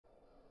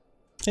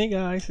Hey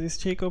guys, it's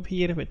Jacob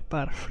here with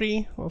part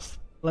 3 of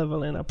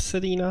leveling up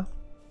Selena.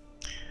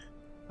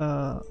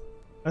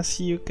 As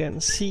you can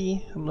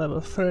see, I'm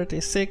level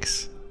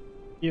 36.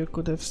 You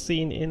could have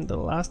seen in the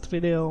last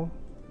video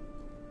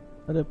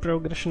the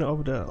progression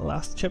of the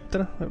last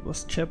chapter. It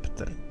was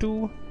chapter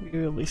 2. We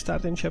will be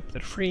starting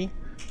chapter 3.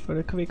 For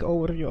a quick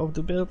overview of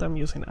the build, I'm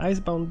using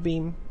Icebound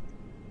Beam,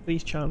 3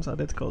 charms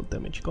added called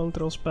damage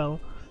control spell,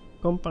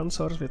 compound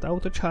source with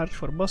auto charge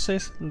for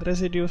bosses and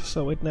residues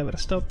so it never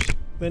stops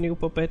when you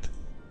pop it.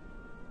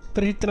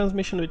 Free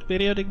transmission with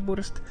periodic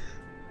burst.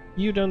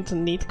 You don't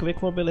need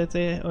quick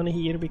mobility on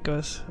here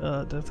because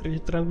the free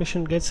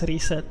transmission gets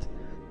reset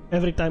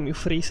every time you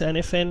freeze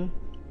anything.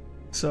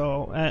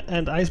 So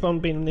and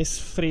Icebound Beam is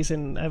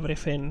freezing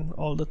everything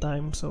all the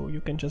time, so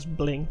you can just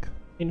blink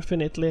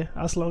infinitely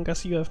as long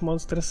as you have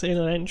monsters in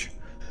range.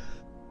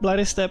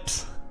 Bloody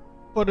Steps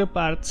for the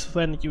parts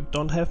when you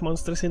don't have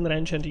monsters in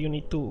range and you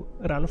need to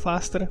run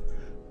faster.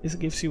 This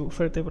gives you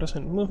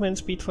 30% movement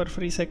speed for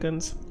 3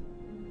 seconds.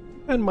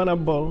 And Mana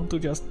Ball to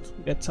just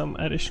get some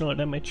additional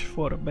damage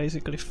for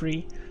basically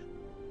free.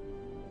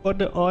 For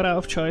the aura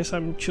of choice,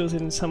 I'm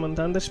choosing Summon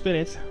Thunder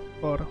Spirit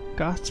for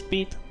cast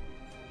speed.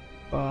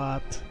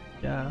 But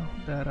yeah,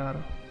 there are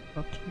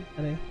not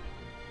many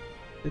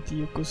that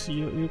you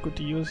could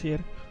use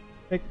here.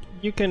 Like,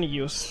 you can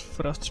use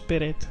Frost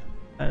Spirit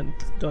and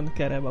don't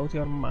care about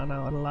your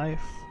mana or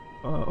life,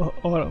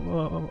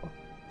 or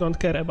don't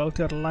care about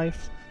your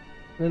life.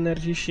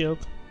 Energy shield.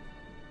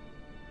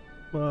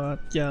 But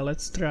yeah,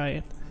 let's try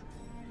it.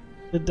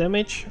 The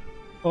damage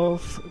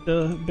of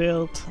the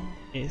build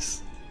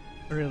is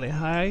really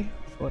high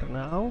for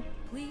now.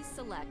 Please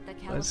select the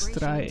Let's calibration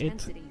try it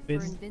intensity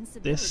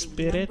with this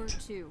spirit. number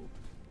 2.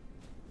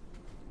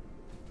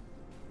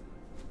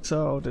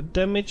 So the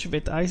damage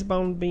with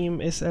Icebound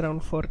Beam is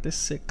around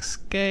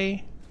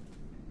 46k,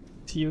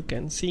 as you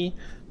can see,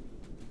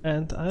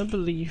 and I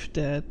believe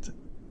that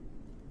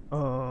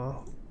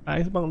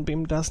Icebound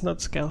Beam does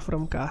not scale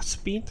from cast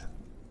speed.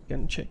 You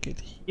can check it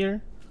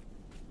here.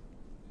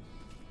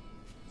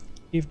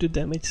 If the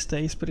damage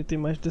stays pretty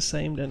much the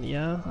same, then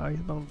yeah,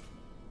 Icebound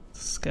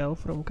scale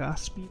from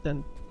cast speed,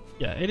 and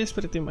yeah, it is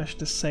pretty much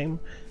the same.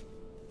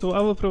 So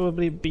I will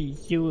probably be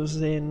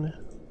using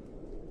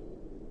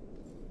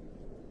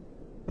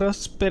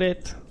Frost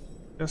Spirit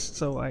just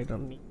so I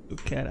don't need to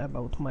care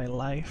about my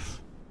life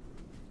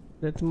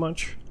that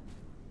much,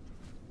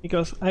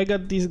 because I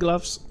got these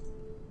gloves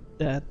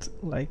that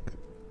like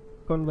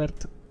convert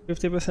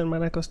 50%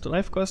 mana cost to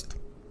life cost,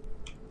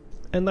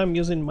 and I'm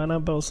using Mana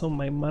Ball, so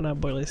my Mana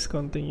Ball is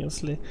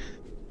continuously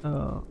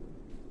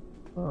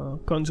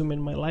consuming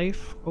my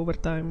life over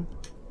time.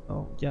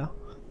 Oh yeah,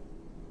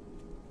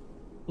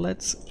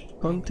 let's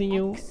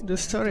continue the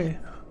story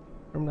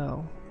from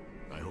now.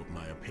 I hope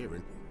my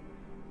appearance.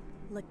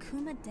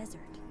 Lacuma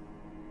Desert.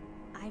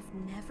 I've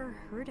never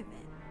heard of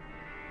it.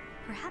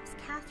 Perhaps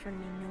Catherine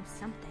may know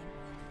something.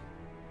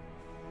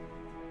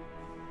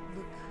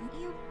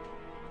 You?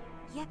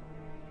 Yeah,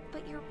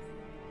 but you're...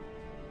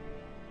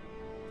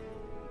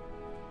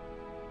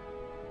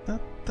 Da,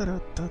 da, da,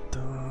 da,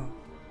 da.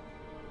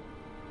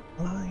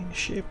 Line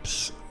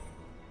ships.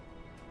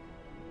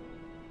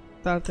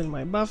 Starting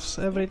my buffs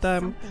every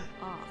time.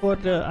 For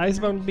the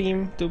Icebound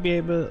Beam to be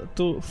able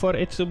to, for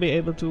it to be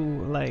able to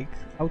like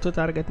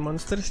auto-target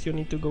monsters, you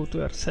need to go to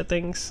your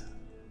settings,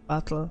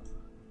 battle,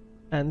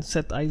 and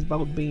set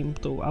Icebound Beam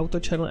to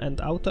auto-channel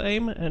and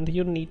auto-aim, and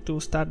you need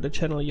to start the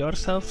channel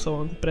yourself, so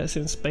I'm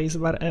pressing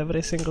spacebar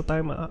every single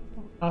time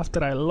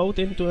after I load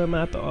into a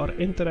map or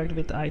interact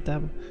with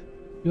item.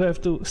 You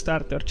have to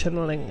start your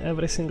channeling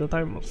every single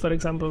time. For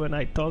example, when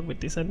I talk with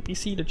this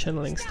NPC, the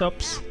channeling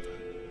stops,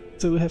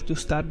 so you have to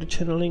start the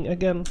channeling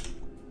again.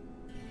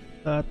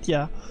 But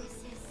yeah,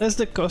 that's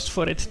the cost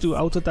for it to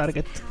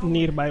auto-target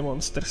nearby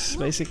monsters,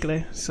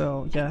 basically.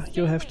 So yeah,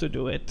 you have to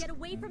do it.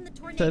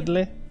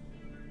 Sadly,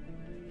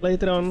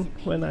 later on,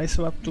 when I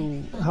swap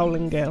to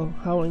Howling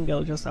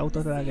Gale just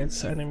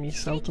auto-targets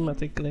enemies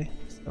automatically.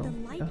 So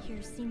yeah,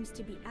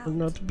 will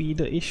not be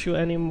the issue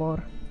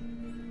anymore.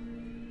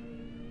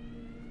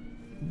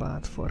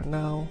 But for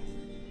now,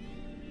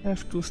 you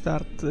have to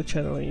start the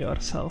channeling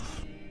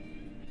yourself.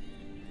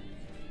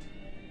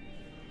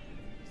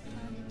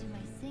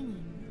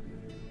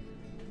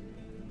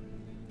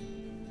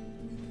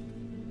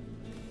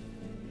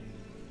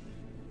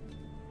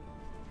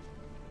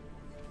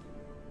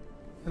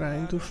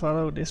 Trying to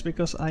follow this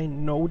because I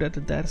know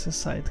that there's a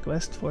side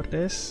quest for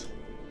this.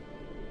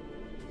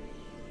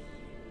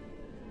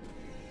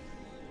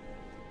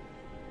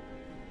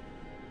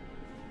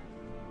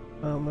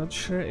 I'm not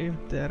sure if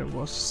there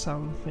was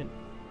something.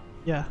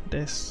 Yeah,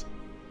 there's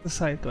a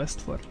side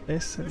quest for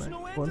this, and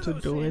I want to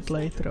do it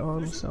later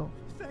on, so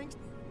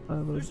I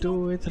will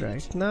do it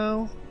right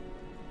now.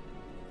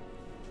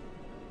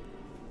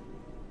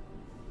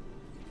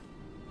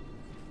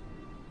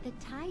 The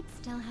tide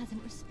still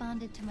hasn't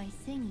responded to my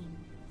singing.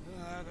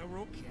 The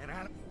rope can't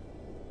out.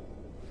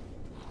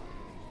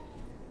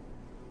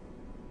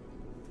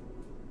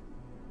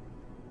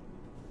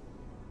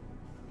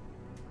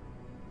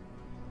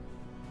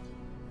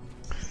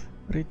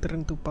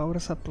 Return to power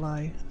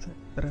supply,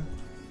 etc.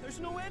 There's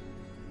no end.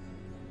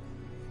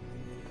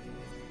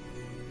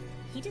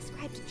 He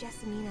described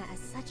Jessamina as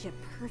such a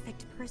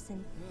perfect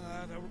person.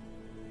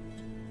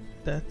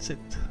 That's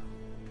it.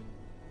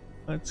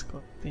 Let's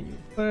continue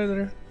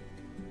further.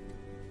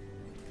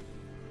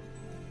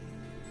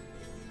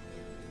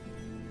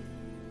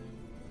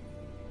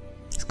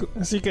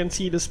 As you can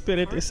see, the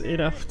spirit is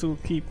enough to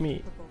keep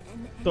me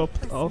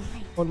topped off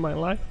on my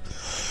life.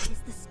 Is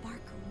the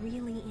spark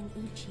really in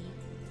Ichi?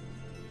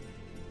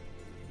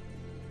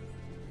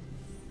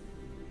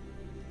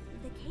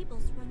 The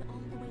cables run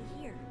all the way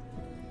here.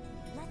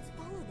 Let's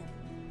follow them.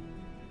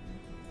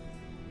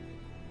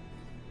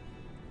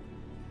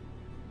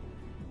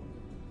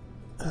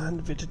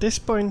 And with this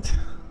point,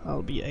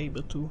 I'll be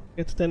able to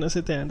get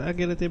tenacity and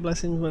agility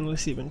blessings when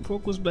receiving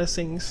focus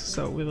blessings,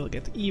 so we will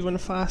get even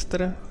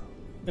faster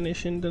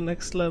finishing the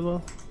next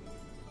level.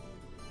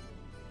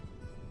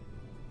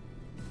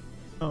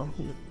 Oh,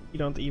 you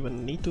don't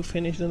even need to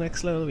finish the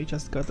next level, we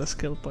just got a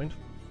skill point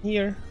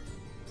here.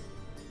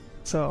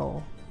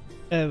 So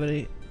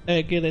every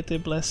agility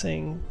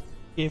blessing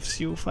gives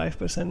you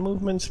 5%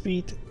 movement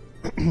speed,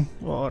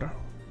 or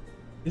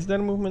is there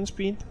movement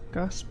speed,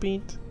 cast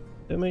speed,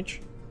 damage?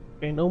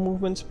 Okay, no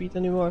movement speed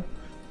anymore.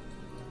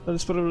 That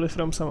is probably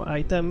from some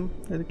item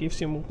that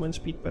gives you movement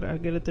speed per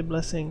agility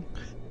blessing.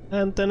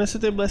 And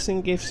tenacity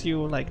blessing gives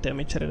you like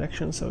damage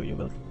reduction, so you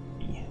will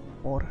be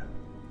more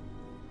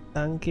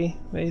tanky,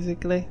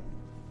 basically.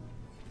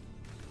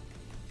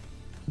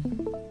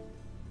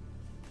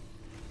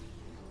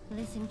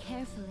 Listen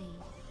carefully.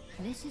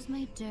 This is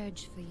my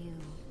dirge for you.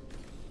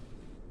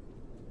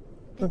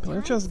 Okay,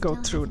 let's just go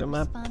through the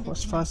map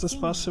as fast as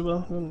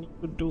possible. Don't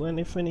need to do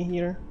anything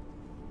here.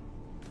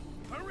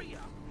 Hurry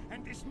up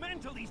and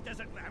dismantle these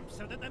desert lamps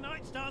so that the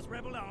Night Star's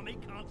rebel army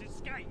can't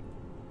escape.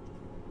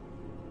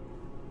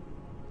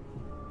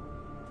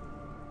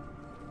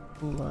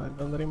 I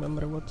don't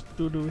remember what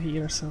to do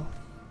here, so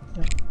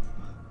yeah.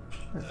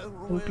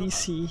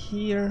 NPC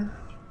here.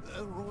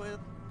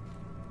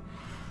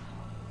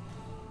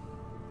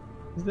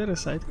 Is there a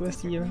side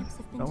quest here? Lamps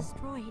have been No.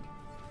 destroyed.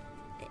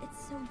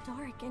 It's so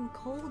dark and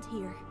cold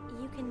here.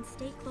 You can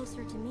stay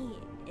closer to me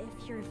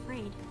if you're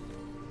afraid.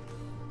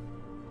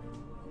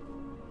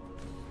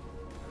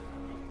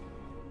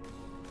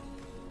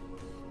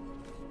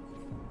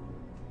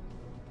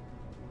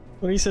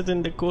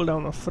 Resetting the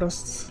cooldown of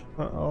frosts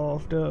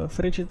of the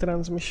frigid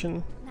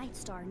transmission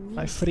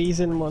by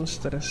freezing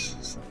monsters.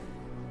 So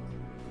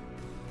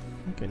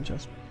you can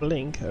just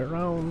blink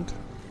around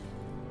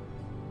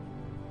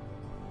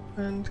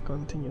and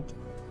continue.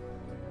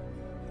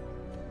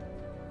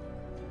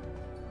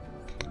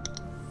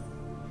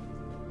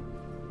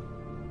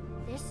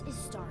 This is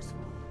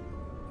Starsfall.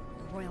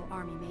 The Royal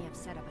Army may have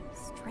set up a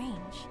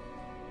Strange.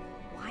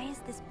 Why is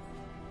this?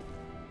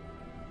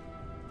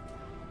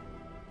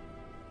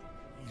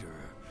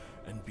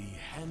 And be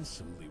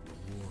handsomely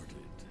rewarded.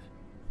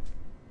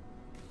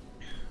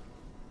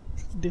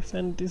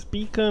 Defend this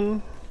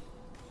beacon.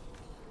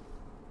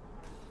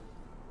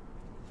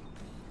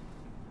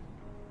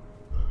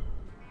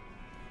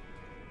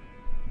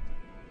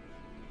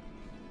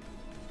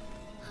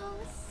 Oh,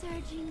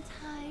 surging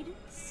tide,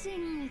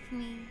 sing with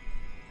me.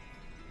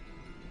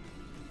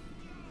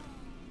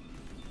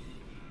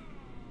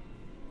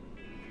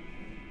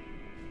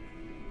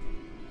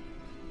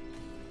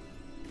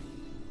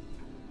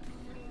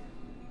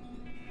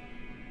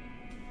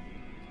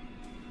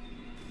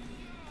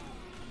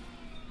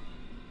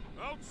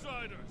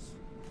 Outsiders,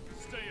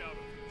 stay out of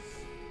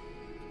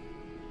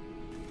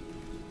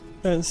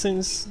this. And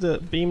since the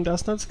beam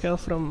does not scale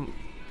from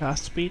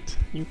cast speed,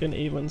 you can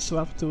even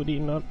swap to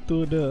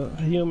the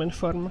human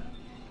form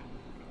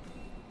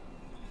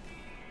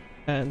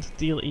and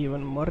deal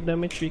even more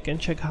damage. We can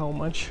check how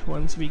much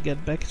once we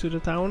get back to the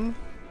town.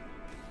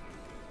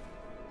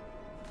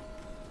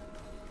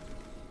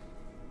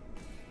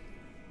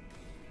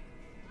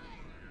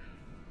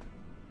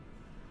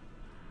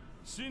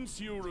 Since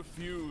you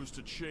refuse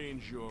to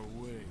change your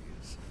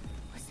ways,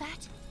 Was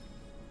that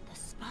the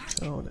spark?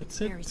 So that's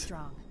Very it.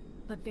 strong,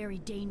 but very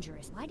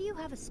dangerous. Why do you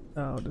have a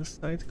Now the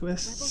side rebel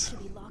quests. should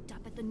be locked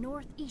up at the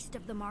northeast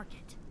of the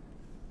market?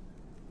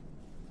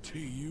 to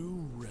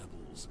you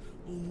rebels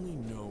only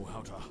know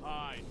how to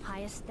hide.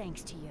 Highest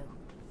thanks to you,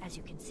 as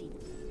you can see.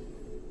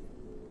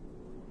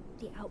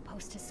 The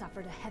outpost has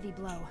suffered a heavy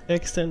blow.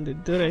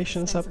 Extended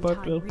duration Spend some support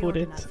time will put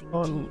it reorganizing the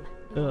on team.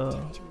 It won't the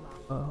take too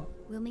long.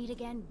 We'll meet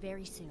again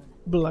very soon.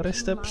 blurry King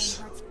steps.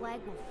 Lionheart's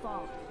flag will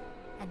fall,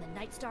 and the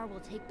Night Star will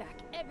take back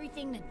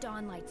everything the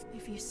Dawn Lights.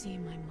 If you see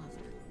my mother,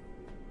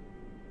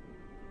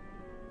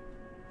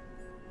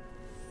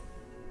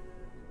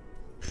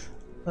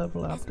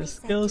 Level up Esme the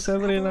said skills to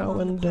every travel now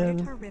along and the then.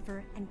 Predator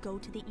River and go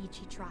to the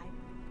Ichi tribe.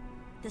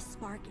 The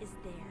spark is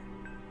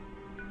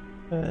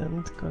there.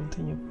 And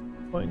continue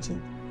points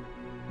in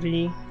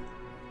 3.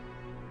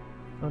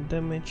 No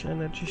damage,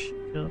 energy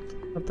shield,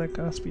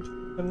 attack, speed,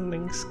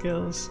 funding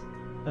skills,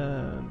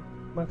 and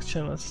max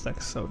channel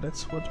stacks. So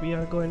that's what we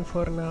are going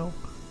for now.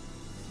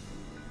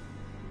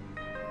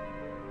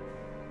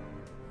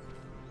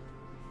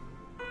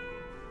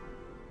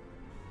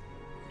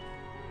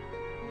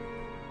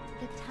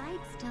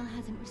 tide still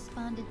hasn't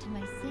responded to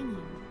my singing.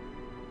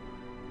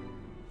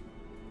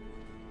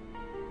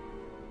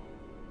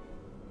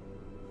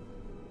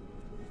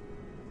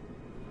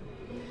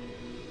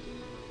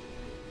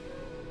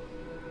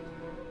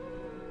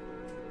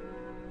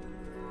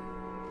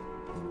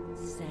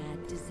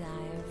 Sad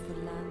desire for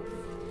love,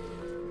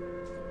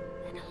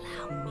 then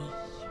allow me.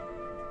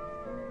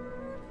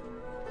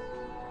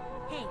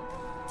 Hey,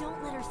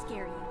 don't let her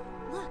scare you.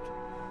 Look,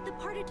 the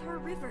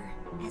Partitar River.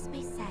 As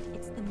May said,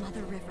 it's the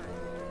Mother River.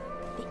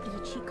 The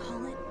Ichi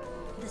call it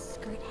the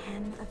skirt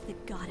hem of the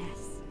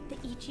goddess. The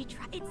Ichi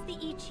It's the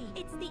Ichi.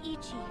 It's the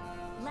Ichi.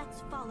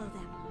 Let's follow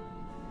them.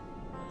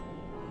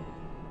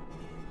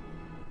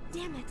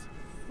 Damn it!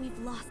 We've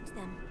lost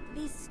them.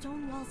 These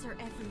stone walls are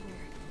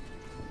everywhere.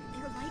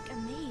 They're like a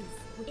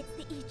maze. It's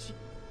the Ichi.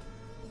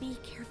 Be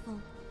careful.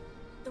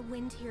 The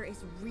wind here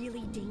is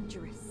really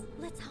dangerous.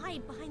 Let's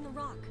hide behind the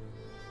rock.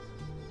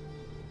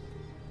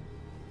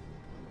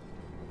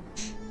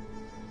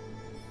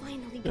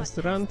 Finally got Just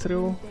run past the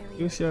through. wind barrier.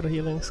 Use your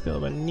healing skill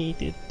when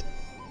needed.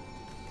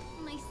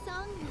 My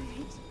song will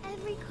reach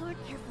every chord.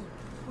 Careful.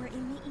 We're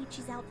in the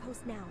Ichi's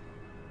outpost now.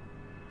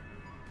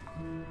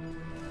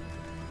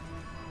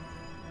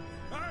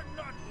 I'm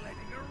not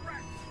letting her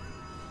rest.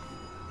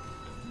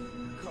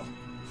 Go,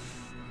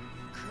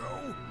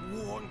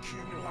 warn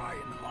King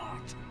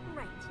Lionheart.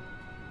 Right.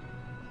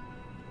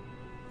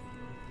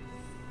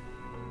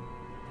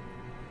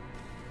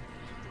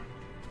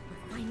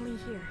 We're finally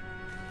here.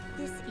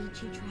 This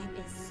Ichi tribe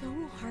is so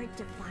hard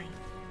to find.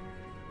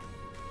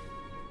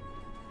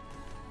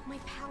 My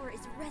power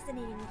is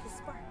resonating with the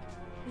spark.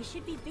 We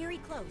should be very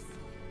close.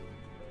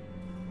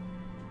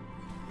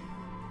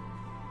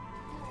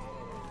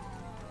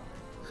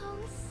 Oh,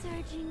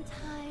 surging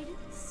tide,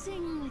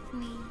 sing with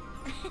me.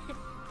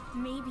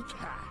 Maybe.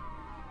 Ha!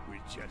 We're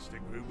just a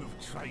group of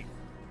traitors.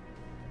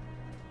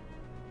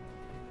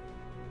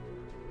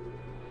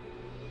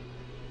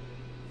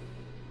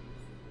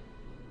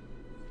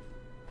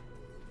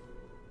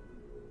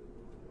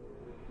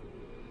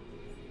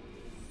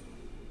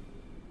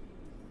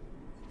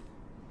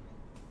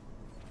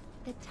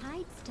 The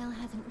tide still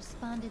hasn't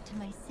responded to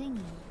my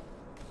singing.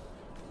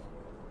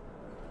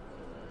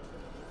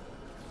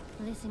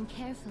 Listen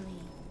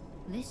carefully.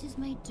 This is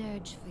my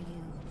dirge for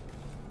you.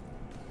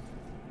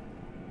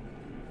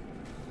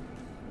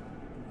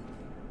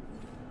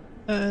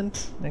 And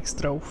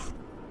next row.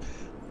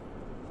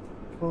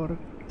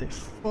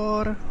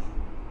 44.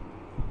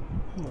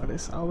 What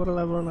is our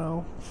level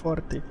now?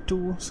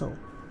 42, so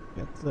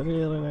get a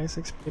really nice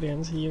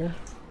experience here.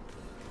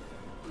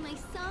 My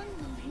song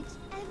will reach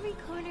every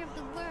corner of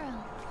the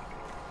world.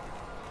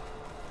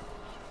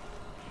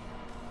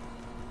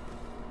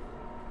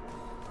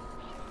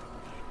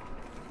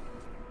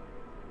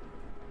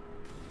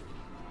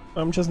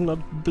 I'm just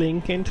not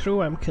blinking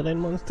through, I'm killing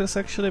monsters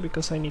actually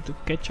because I need to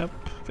catch up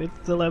with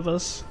the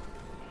levels.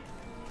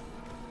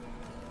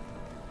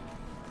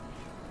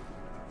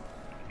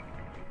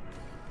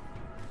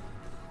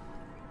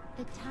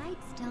 The tide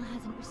still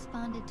hasn't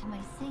responded to my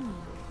singing.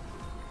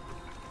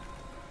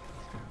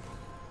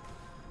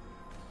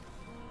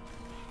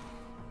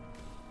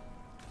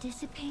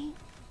 Dissipate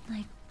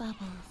like bubbles.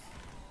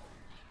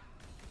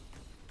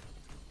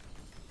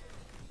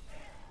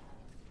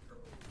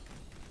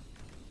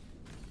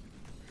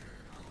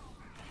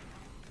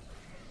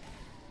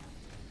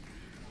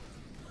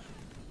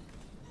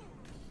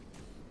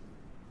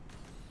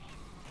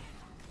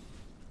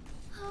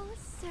 Oh,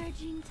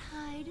 surging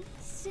tide,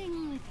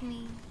 sing with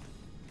me.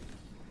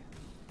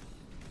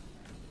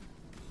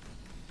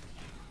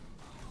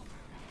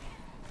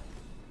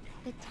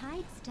 The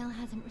tide still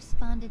hasn't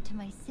responded to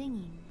my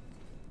singing.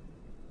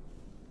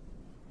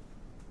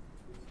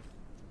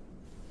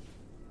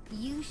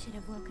 You should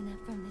have woken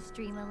up from this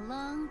dream a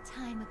long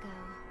time ago.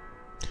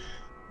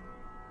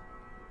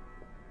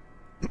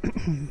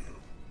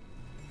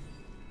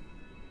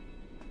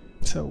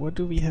 So what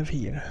do we have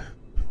here?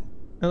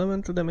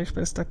 Elemental damage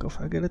per stack of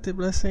Agility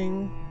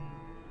Blessing,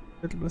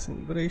 Battle Blessing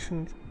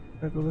Liberation,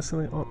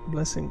 Miracle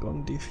Blessing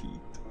on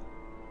Defeat.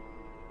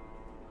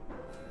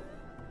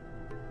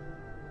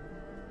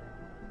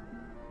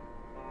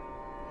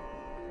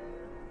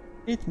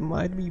 It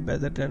might be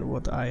better than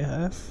what I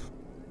have.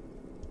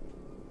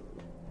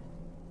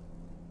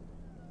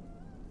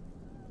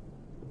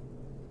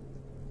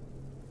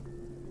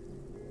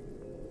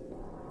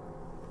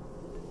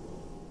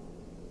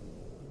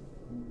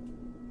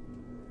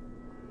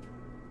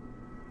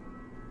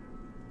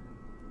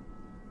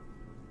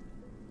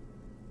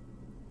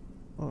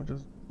 I'll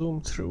just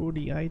zoom through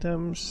the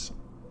items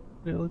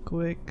real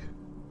quick.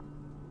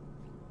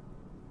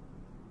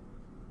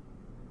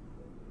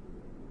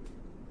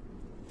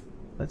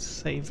 Let's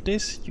save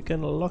this. You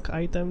can lock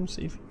items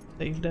if you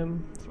save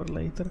them for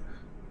later.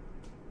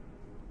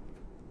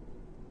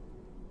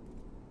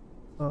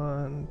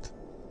 And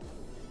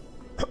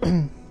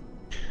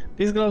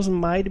these gloves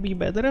might be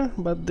better,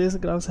 but these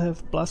gloves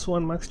have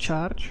 +1 max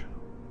charge.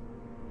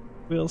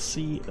 We'll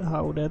see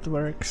how that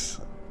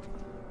works.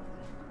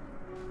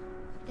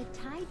 The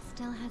tide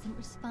still hasn't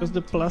responded. Because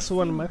the to my +1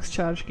 signal. max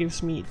charge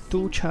gives me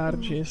 2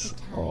 charges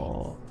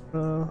of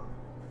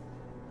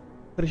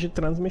rigid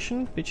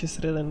transmission, which is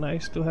really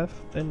nice to have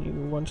when you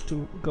want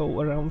to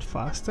go around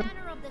faster. The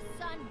banner of the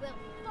sun will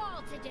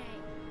fall today.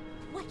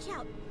 Watch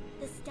out!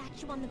 The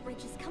statue on the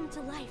bridge has come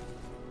to life.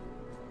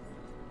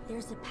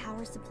 There's a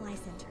power supply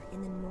center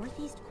in the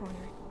northeast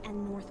corner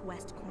and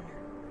northwest corner.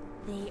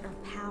 They are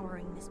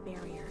powering this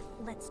barrier.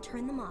 Let's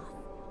turn them off,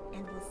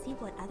 and we'll see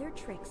what other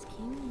tricks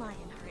King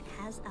Lionheart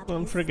has up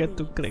Don't his forget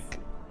to sleeves. click.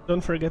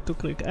 Don't forget to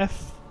click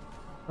F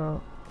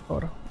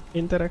or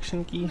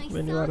interaction key My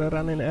when you son, are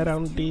running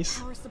around two these.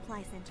 power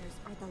supply centers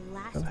are the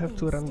last I'll have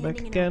to things run back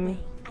standing in our again. way.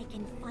 I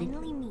can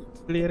finally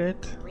meet Clear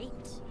it.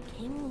 great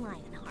King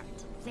Lionheart.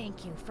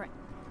 Thank you for.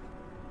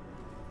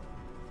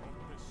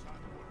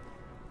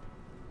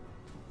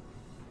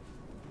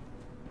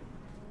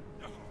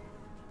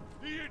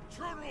 The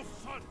eternal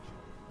sun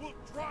will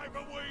drive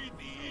away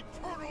the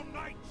eternal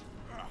night.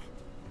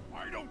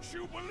 Why don't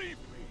you believe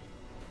me?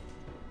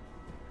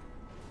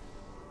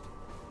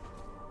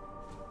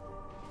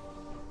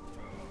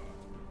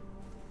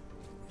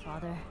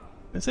 Father,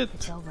 That's it.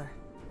 it's over.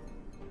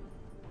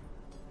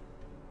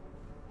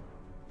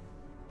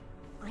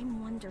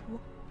 I'm wondering.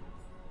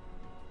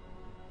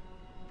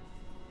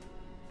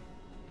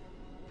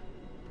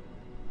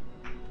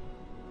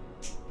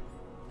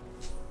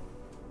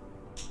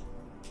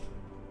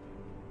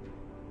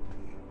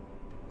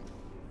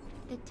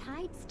 The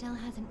tide still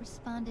hasn't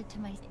responded to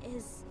my.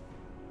 Is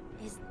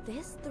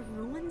this the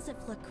ruins of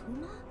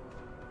Lakuma?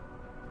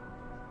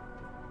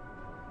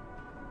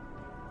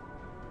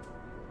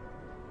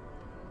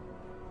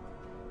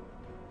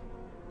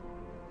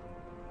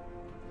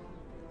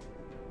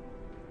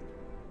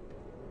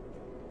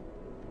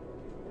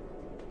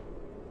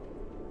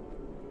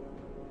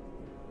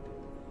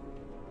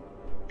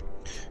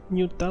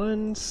 New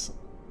talents.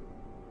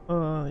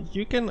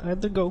 You can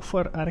either go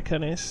for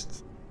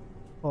Arcanist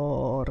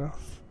or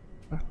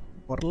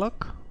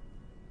Warlock.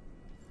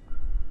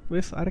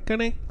 With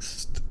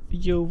Arcanist,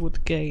 you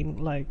would gain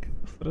like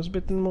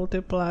Frostbitten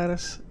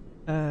multipliers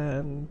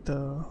and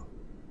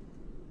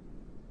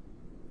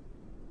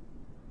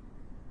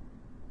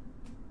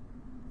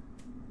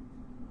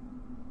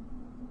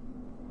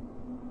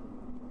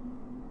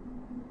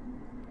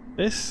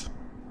this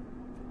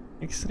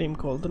extreme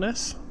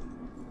coldness.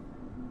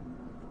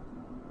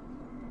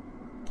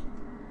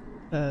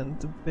 And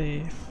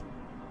with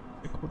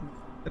I couldn't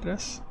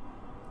address.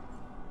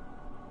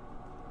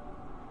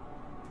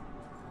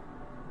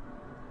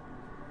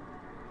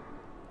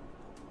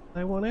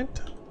 I want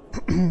it.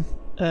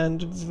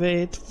 And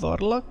with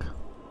Warlock,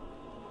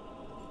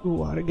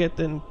 you are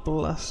getting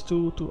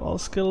 +2 to all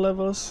skill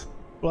levels,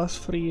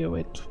 +3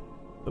 with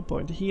the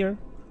point here,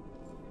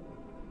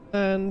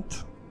 and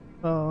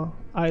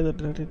either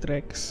the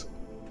tracks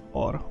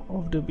or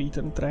of the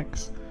beaten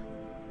tracks.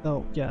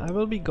 So yeah, I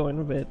will be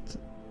going with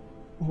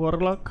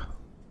Warlock,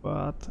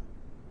 but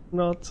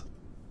not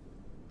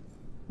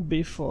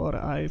before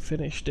I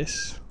finish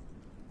this,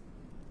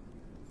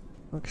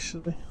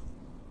 actually.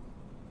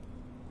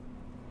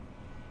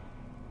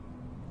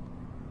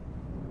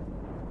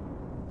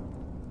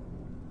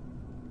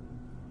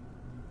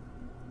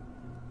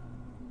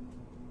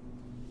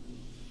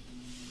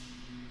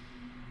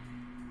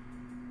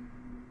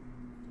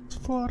 It's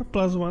 4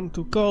 +1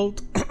 to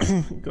cold,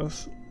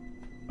 because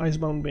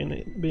Icebound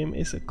Beam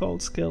is a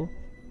cold skill.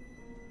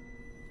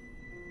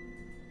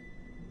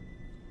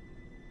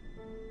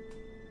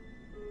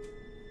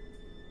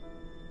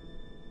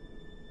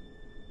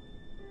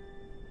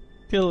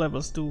 Skill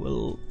levels do a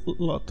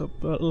lot of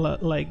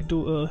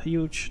do a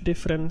huge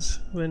difference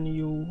when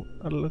you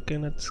are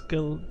looking at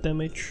skill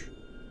damage.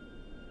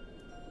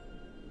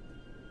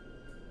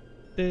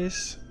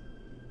 This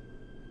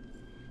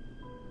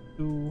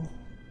do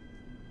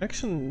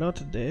actually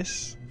not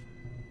this.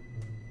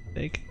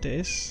 Take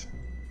this,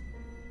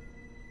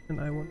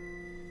 and I want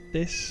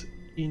this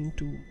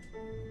into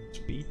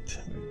speed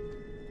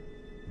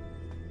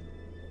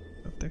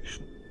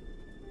protection.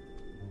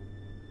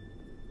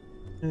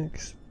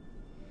 Next.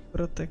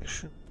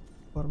 Protection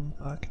form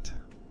pact.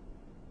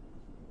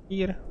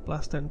 Here,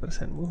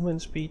 +10%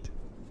 movement speed.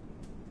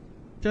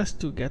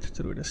 Just to get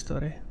through the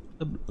story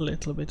a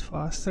little bit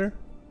faster.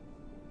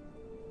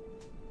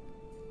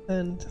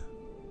 And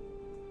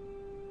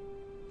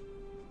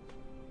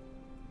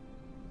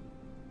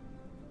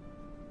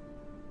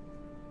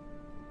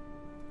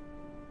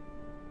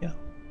yeah,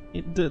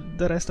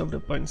 the rest of the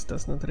points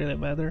does not really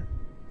matter.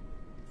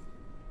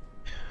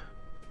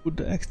 Put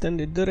the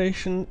extended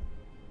duration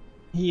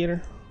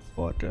here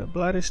for the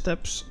bloody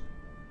steps.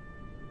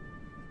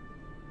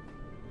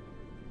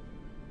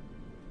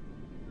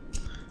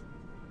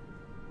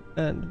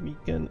 And we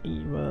can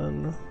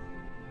even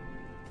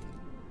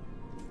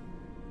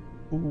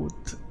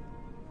put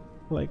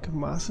like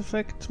Mass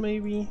Effect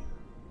maybe.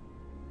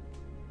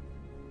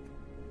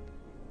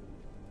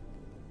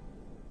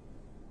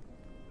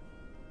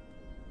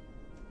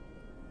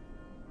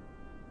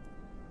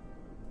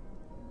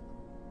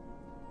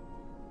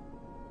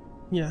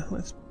 Yeah,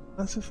 let's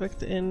Mass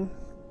Effect in.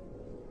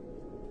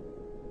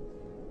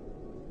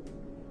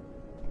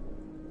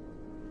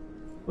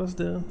 Was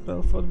the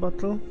well-fought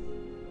battle.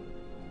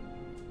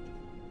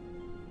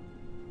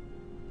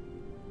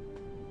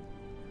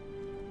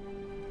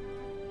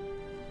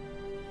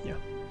 Yeah,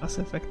 Mass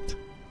Effect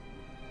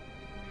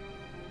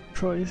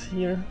choice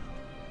here.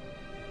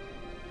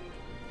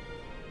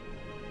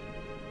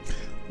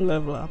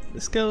 Level up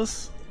the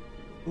skills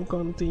and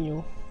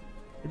continue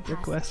with the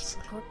quests.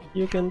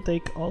 You can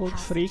take all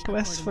 3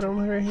 quests from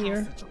her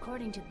here.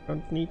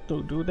 Don't need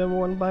to do them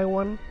one by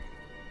one.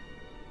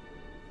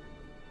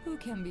 Who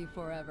can be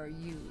forever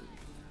youth?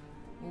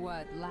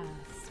 What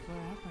lasts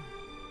forever?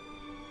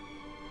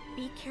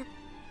 Be careful.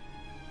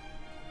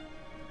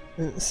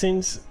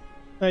 Since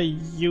I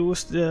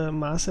used the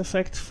Mass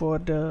Effect for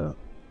the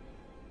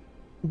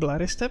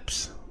Bloody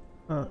Steps,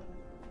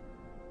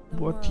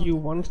 what you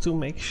want to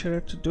make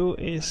sure to do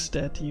is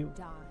that you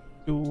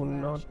do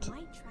not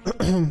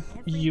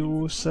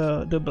use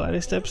the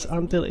Bloody Steps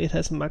until it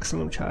has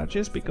maximum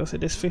charges, because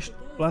it is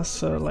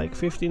plus like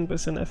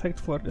 15% effect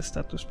for the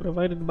status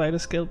provided by the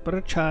skill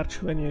per charge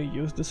when you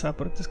use the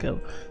support skill.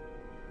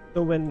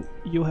 So when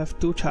you have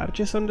 2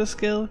 charges on the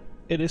skill,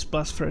 it is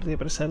plus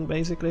 30%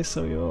 basically,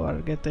 so you are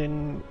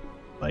getting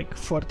like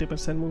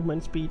 40%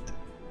 movement speed.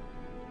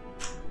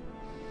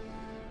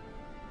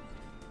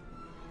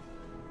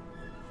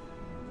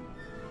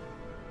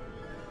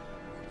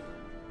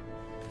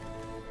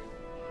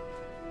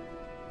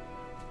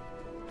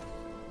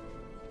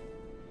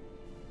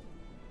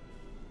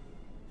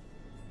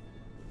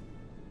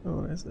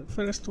 Oh, that's the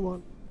first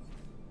one.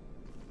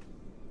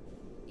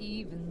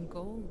 Even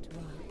gold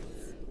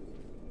rise.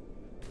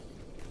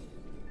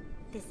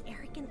 This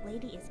arrogant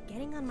lady is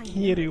getting on my nerves.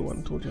 Here you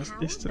want to just How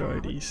destroy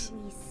about these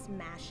we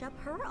smash up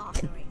her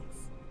offerings?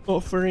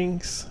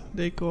 offerings,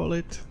 they call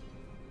it.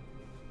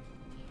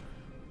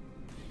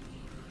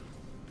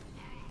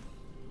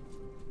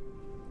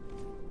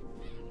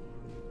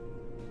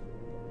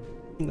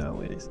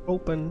 Now it is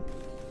open.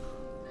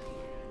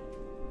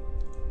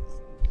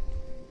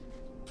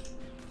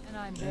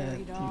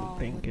 And you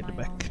bring it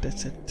back,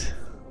 that's it.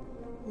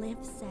 Liv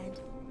said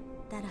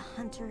that a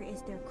hunter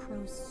is their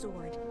crow's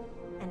sword,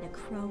 and a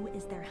crow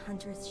is their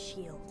hunter's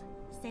shield.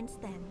 Since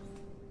then,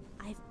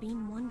 I've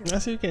been wondering.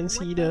 As you can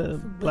see,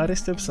 the Bloody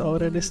Steps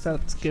already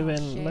starts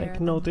giving like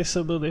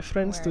noticeable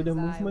difference to the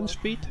movement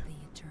speed.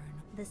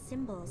 The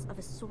symbols of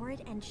a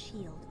sword and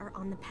shield are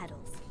on the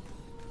petals.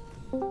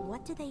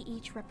 What do they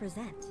each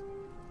represent?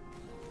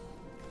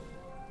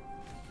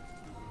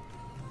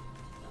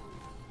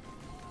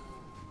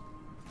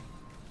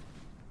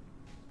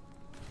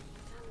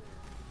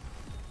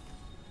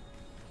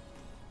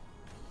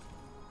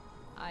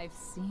 I've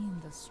seen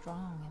the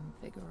strong and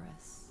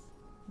vigorous.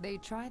 They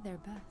try their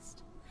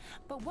best.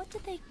 But what do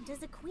they...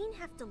 Does a queen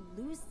have to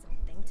lose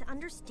something to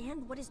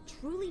understand what is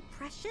truly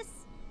precious?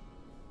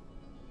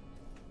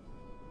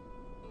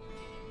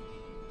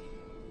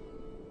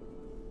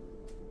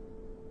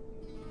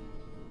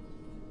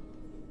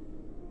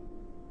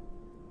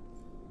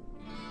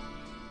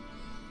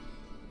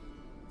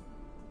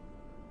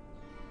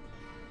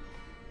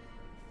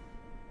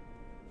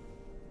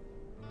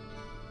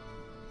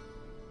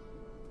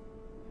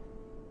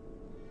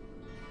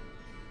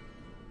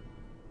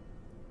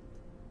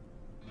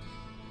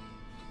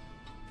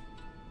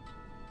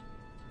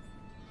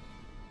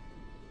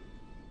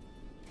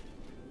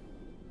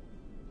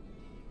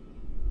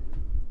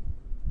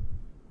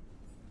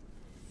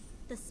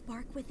 The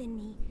spark within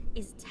me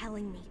is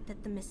telling me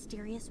that the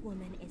mysterious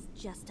woman is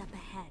just up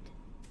ahead.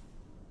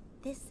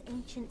 This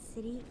ancient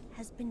city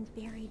has been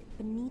buried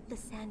beneath the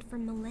sand for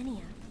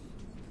millennia.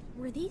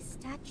 Were these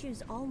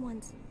statues all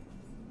once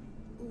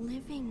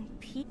living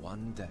people?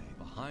 One day,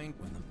 behind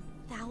when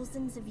the...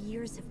 Thousands of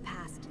years have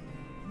passed,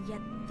 yet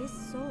this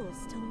soul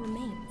still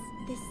remains.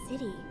 This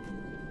city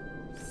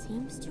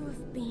seems to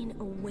have been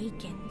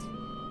awakened.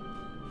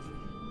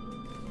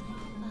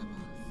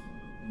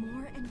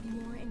 More and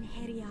more in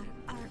Heriar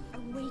are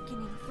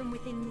awakening from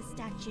within the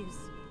statues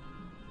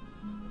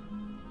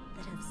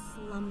that have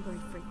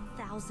slumbered for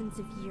thousands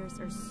of years,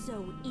 are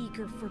so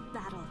eager for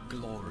battle.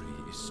 Glory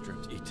is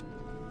stripped. It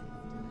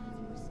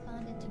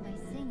Responded to my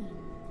singing.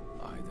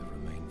 either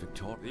remain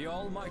victorious. The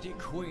Almighty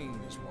Queen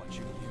is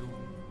watching you,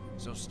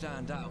 so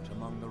stand out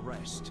among the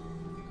rest.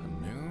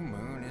 A new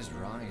moon is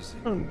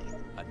rising.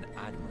 An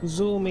admiral.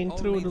 Zooming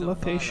through Only the the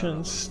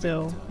locations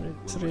valor still, of the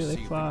it's will really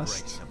receive the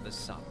fast. grace of the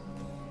sun.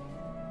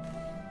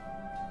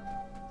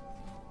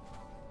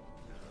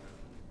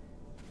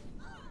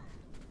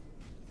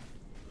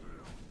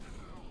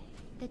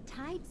 The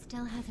tide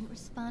still hasn't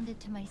responded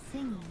to my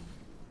singing.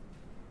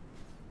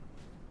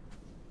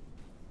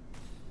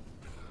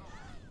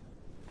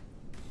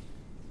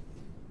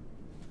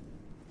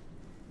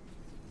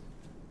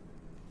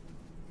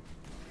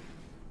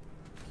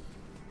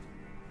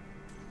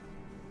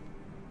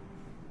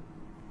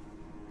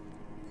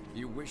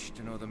 You wish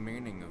to know the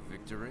meaning of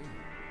victory?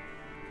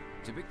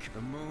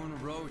 The moon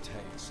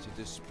rotates to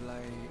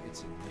display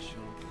its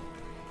initial glory.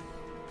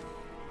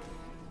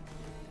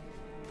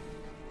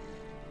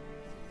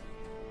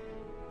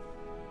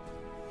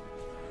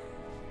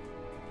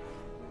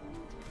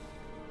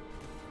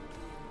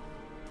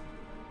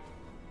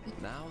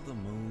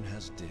 moon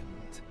has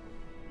dimmed,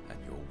 and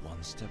you're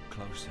one step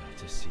closer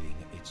to seeing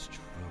its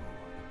true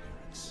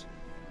appearance.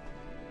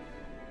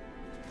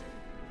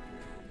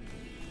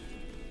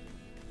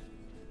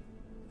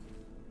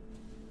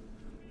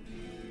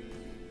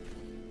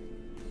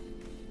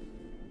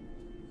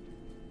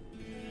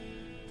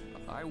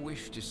 I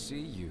wish to see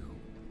you,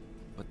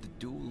 but the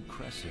dual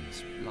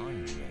crescents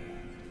blind me.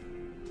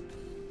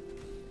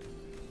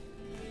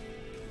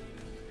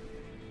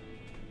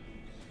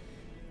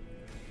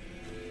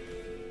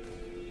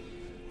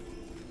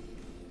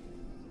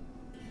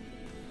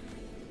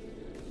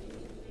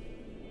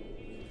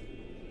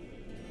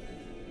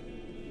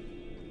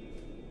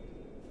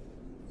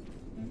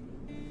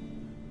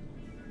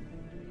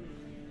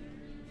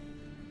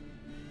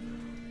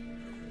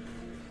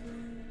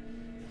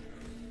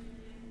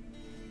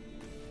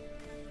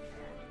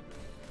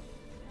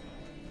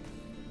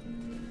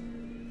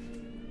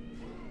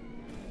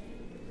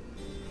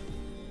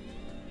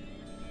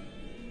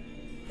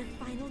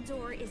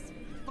 Door is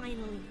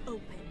finally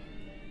open.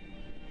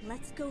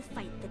 Let's go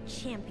fight the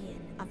champion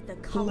of the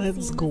Coliseum.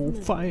 Let's go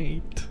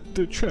fight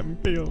the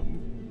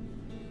champion.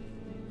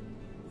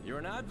 You're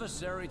an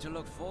adversary to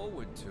look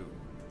forward to,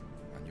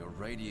 and your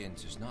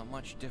radiance is not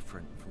much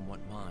different from what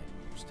mine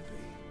used to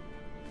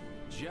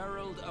be.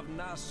 Gerald of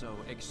Nassau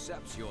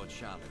accepts your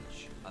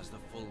challenge as the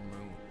full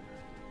moon.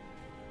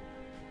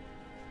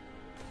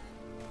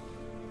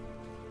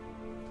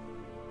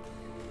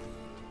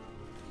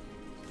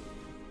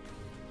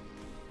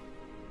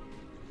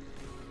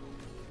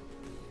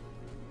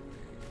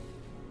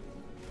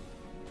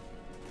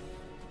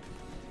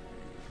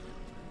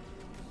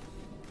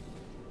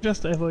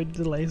 Just avoid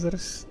the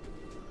lasers.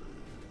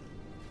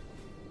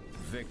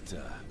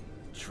 Victor,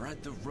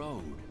 tread the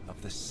road of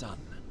the sun.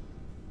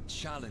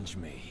 Challenge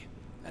me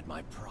at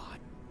my pride.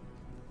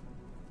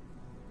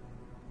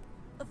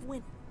 Of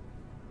when?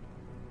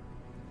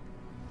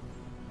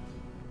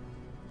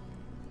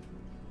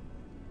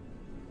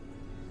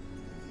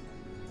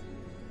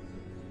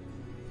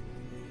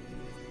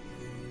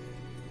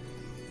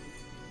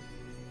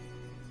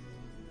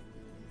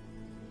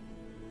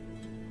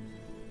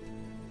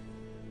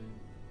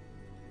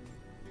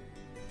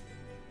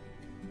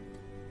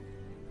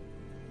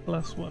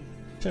 Last one.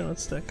 Channel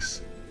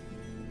stacks.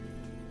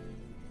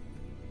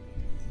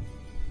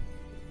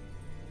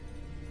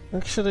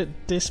 Actually,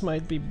 this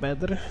might be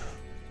better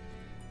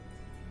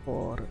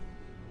for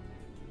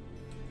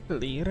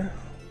clear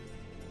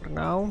for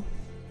now,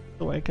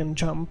 so I can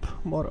jump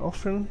more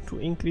often to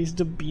increase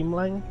the beam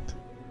length,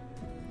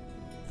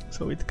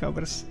 so it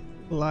covers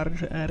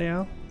large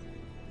area.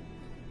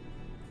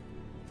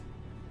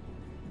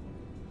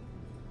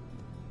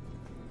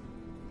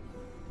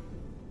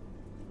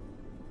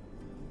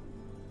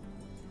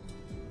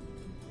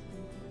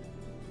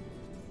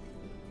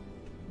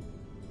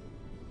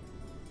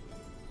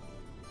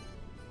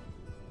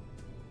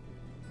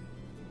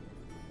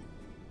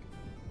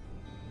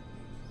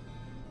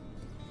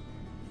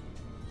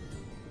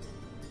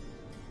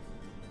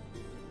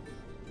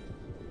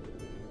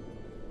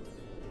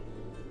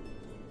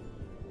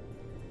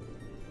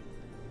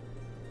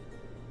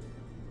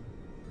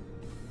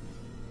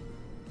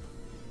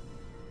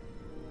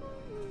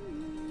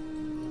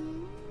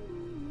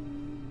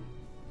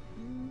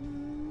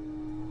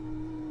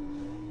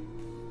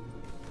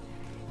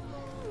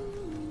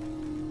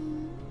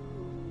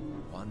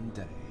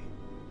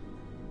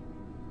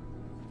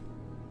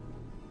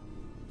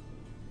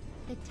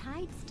 The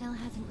tide still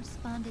hasn't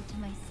responded to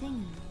my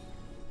singing.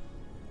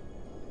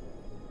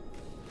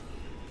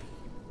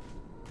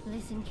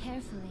 Listen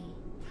carefully.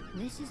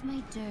 This is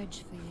my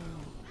dirge for you.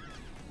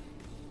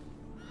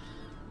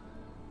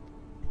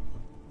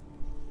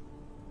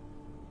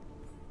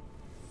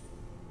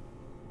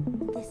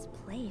 This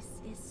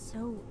place is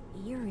so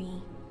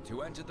eerie.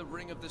 To enter the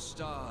Ring of the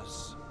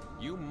Stars,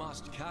 you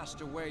must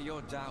cast away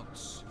your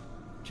doubts,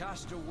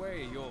 cast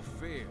away your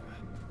fear,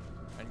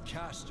 and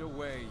cast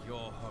away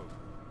your hope.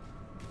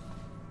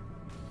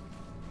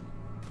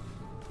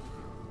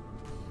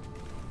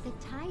 The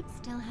tide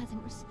still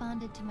hasn't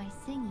responded to my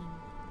singing.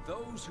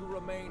 Those who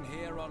remain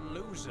here are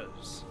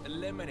losers,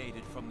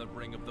 eliminated from the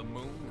Ring of the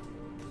Moon,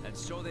 and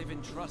so they've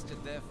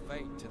entrusted their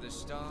fate to the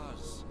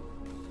stars.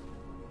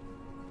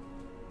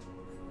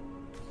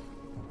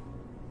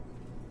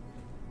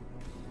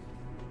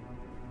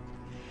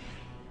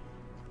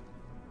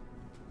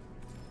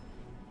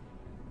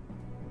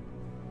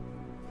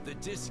 The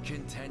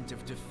discontent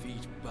of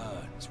defeat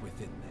burns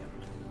within them,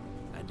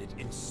 and it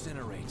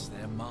incinerates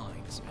their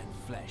minds and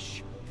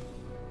flesh.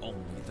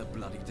 Only the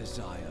bloody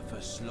desire for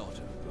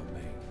slaughter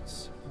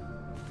remains.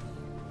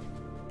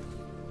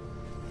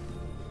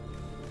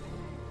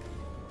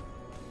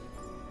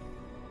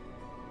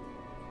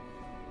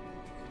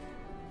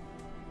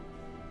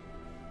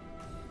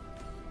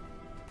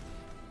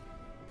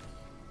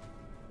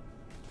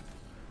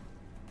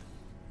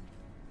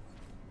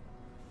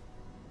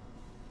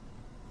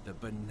 The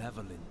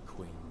benevolent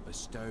queen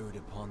bestowed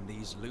upon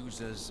these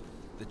losers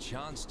the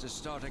chance to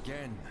start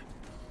again.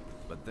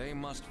 But they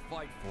must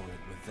fight for it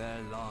with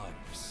their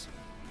lives.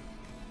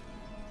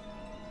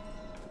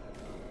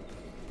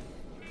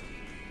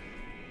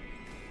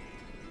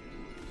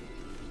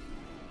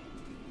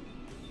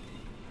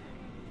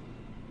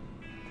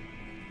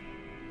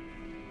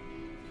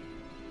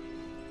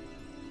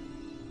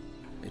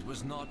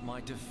 was not my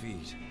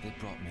defeat that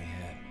brought me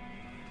here,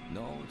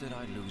 nor did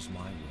I lose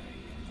my way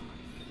in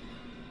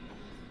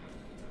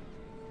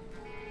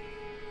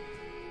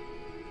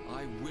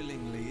life. I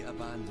willingly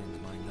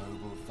abandoned my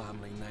noble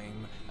family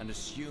name and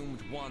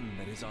assumed one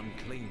that is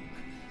unclean,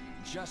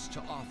 just to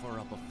offer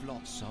up a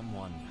flop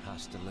someone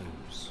has to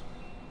lose.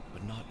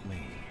 But not me.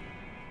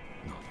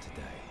 Not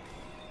today.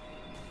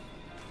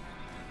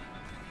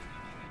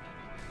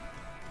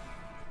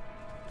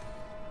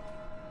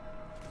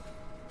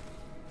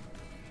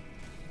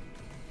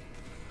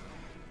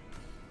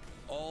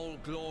 All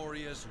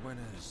glorious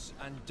winners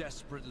and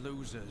desperate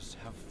losers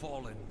have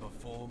fallen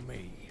before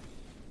me.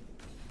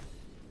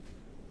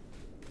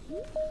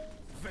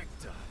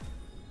 Victor,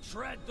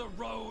 tread the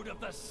road of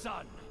the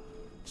sun.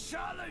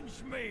 Challenge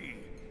me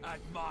at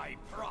my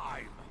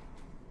prime.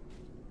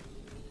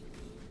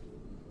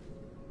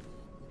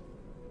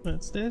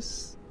 What's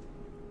this?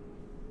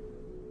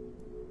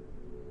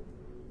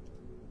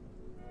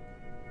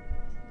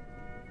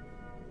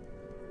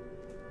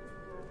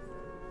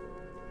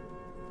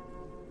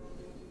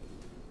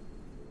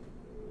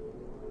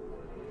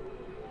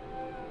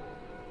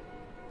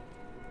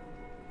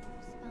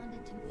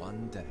 Responded to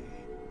One day,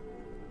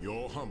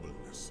 Your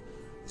humbleness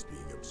is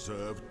being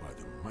observed by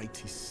the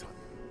mighty sun.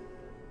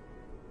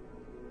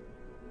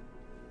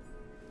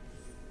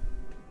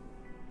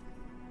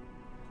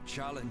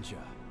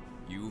 Challenger,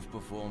 you've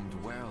performed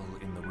well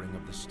in the Ring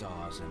of the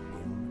Stars and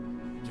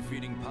Moon,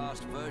 defeating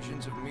past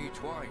versions of me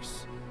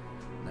twice.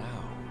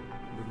 Now,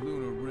 the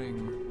Lunar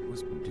Ring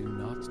was... Do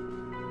not...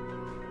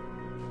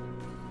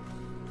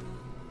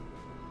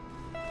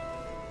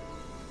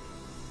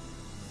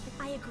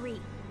 I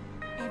agree.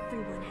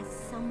 Everyone has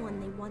someone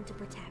they want to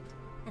protect,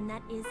 and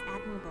that is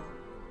admirable.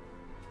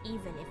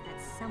 Even if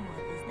that someone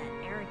is that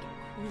arrogant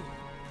queen.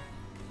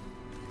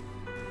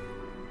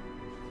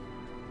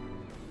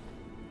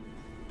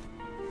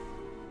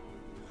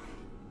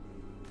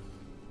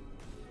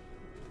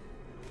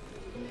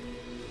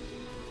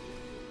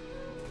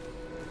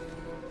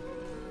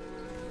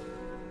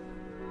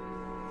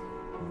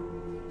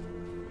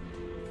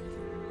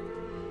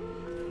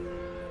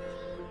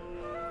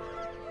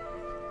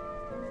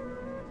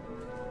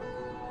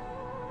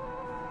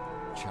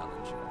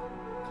 Challenger,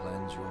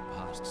 cleanse your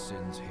past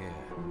sins here,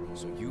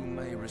 so you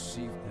may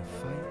receive... The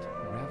fight,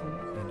 revel,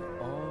 and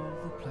all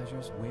the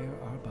pleasures wear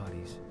our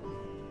bodies.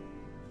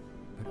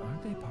 But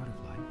aren't they part of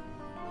life?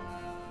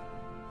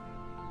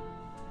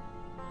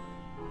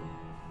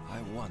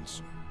 I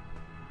once...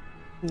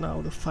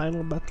 Now the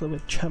final battle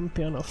with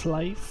Champion of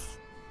Life,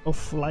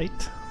 of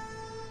Light.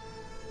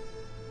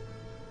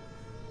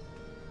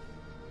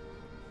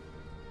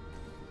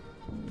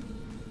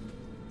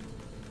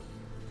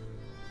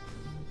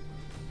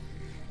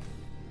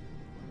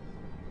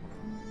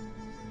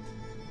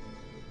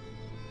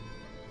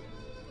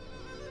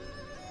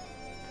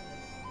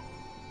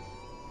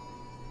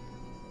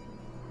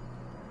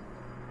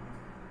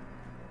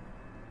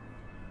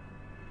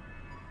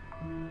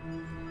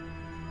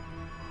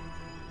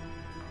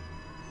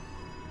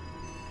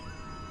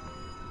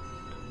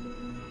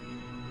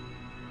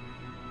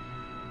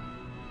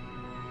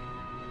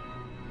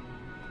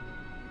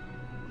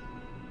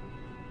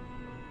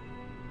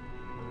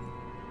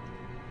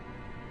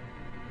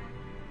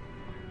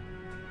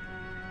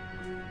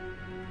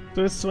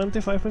 So it's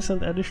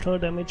 25% additional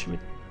damage with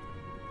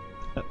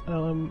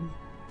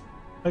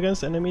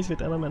against enemies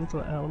with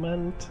elemental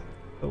element.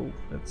 So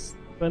that's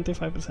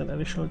 25%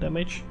 additional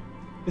damage.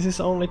 This is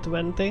only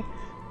 20,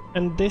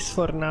 and this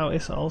for now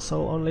is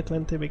also only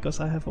 20 because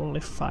I have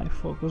only 5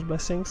 focus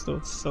blessings.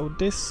 So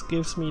this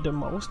gives me the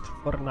most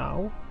for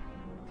now.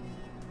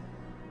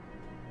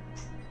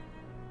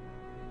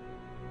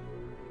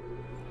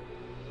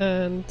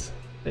 And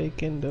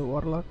take in the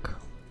Warlock.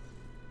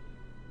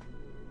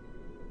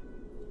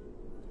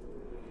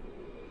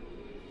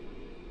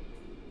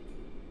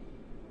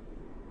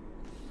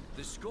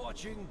 The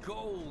scorching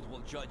gold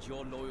will judge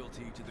your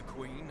loyalty to the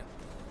Queen.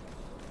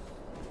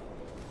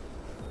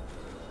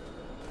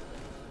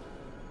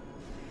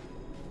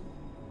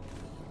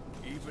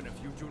 Even if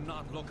you do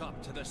not look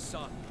up to the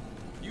sun,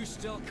 you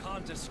still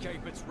can't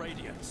escape its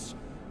radiance.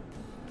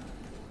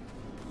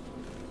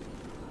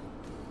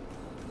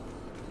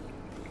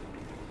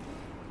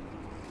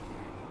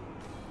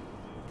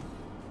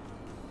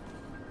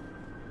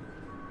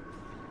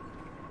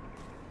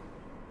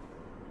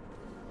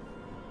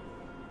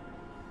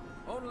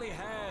 Only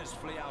hares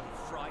flee out of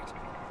fright.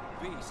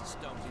 Beasts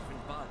don't even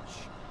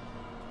budge.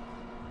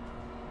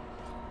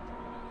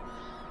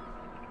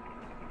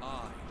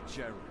 I,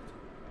 Gerald,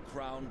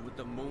 crowned with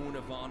the moon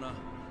of honor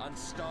and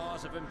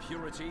stars of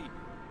impurity,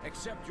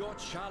 accept your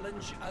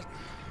challenge as...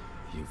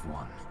 You've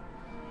won.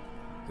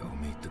 Go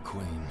meet the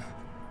Queen.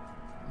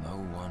 No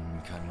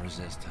one can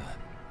resist her.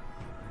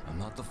 I'm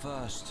not the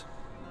first,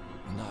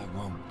 and I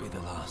won't be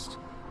the last.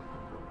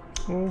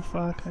 Oh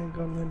fuck, I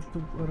got in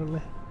too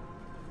early.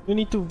 You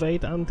need to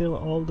wait until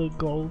all the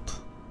gold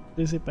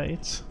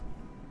dissipates.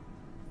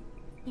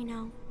 You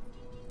know,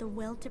 the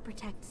will to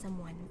protect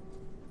someone,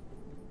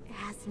 it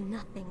has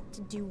nothing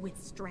to do with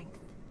strength.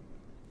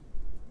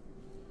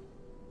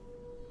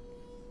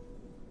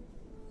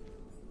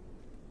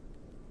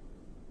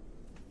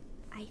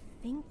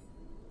 think...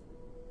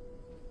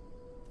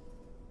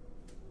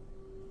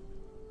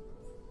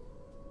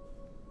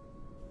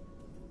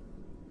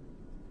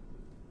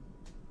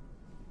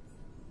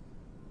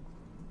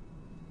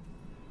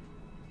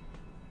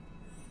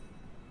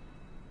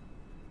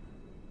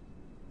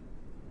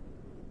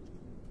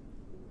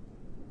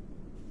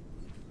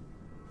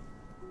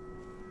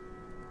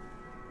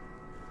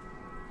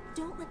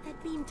 Don't let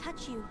that beam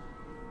touch you.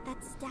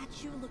 That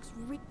statue looks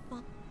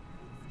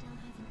Still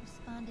hasn't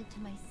responded to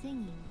my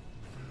singing.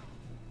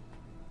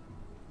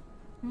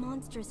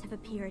 Monsters have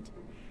appeared.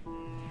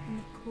 In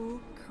the pool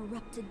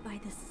corrupted by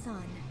the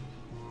sun.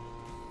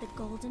 The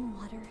golden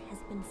water has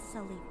been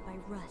sullied by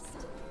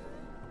rust.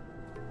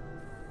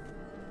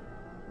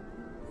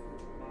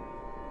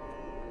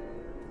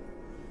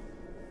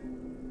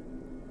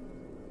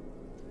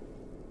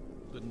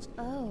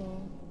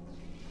 Oh,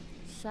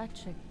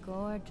 such a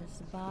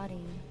gorgeous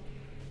body.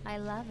 I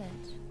love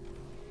it.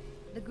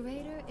 The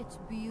greater its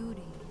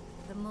beauty,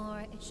 the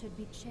more it should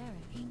be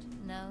cherished,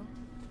 no?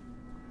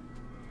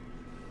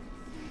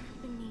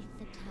 Beneath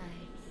the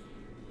tides.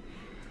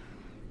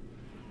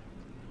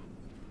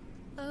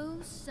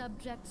 Oh,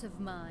 subjects of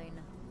mine,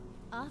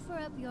 offer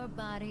up your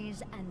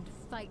bodies and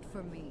fight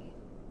for me.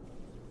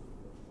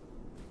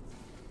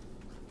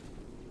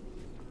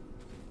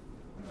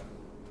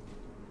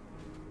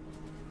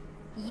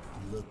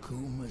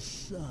 Lakuma's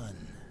sun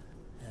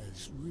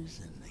has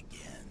risen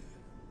again.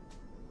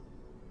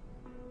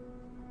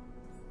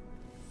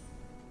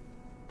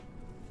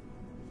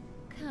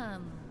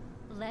 Come,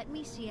 let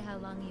me see how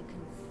long you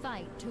can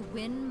fight to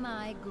win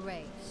my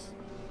grace.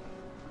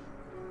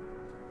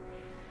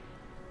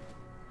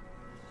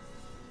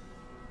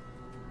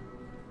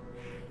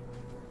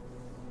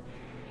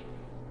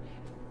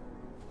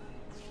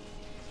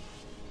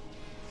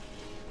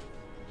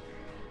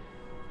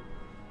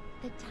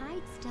 The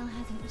tide still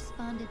hasn't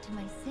responded to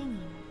my singing.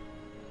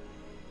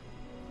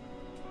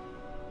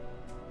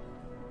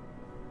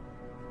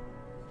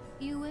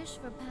 You wish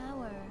for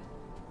power.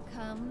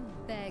 Come,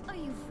 beg. Are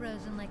you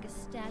frozen like a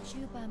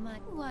statue by my...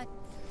 What?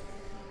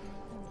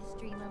 From this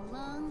dream a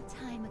long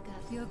time ago.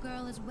 Your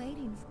girl is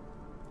waiting for...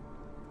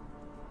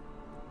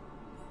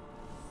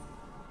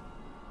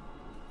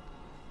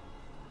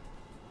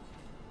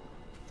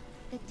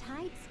 The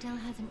tide still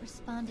hasn't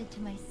responded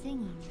to my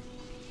singing.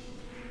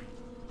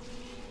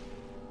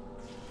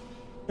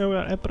 Now we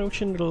are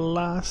approaching the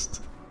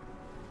last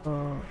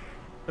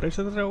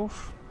treasure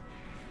trove.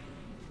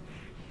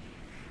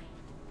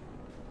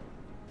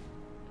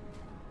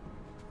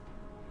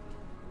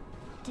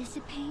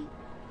 Dissipate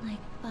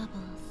like bubbles.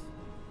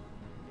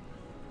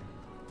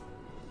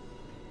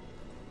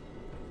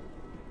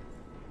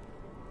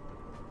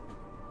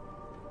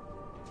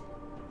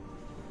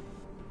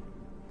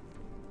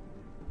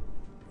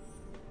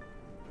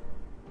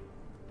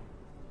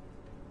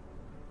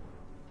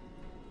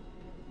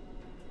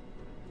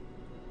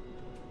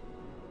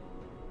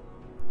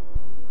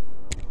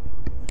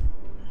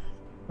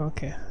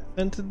 Okay,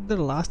 and the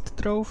last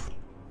trove.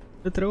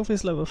 The trove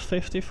is level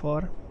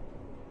 54.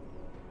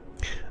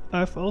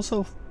 I've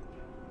also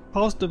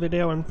paused the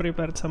video and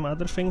prepared some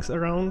other things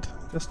around,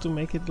 just to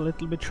make it a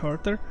little bit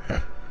shorter.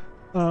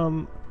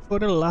 For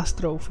the last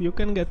trove, you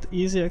can get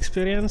easy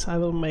experience. I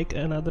will make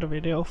another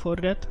video for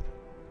that.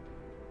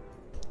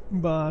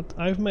 But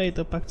I've made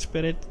a Pact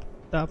Spirit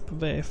tab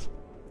with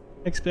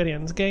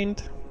experience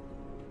gained.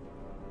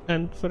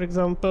 And for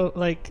example,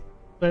 like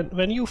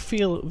when you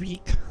feel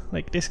weak,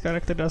 like this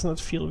character does not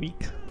feel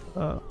weak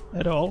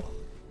at all.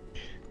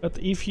 But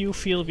if you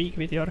feel weak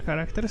with your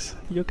characters,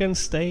 you can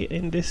stay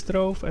in this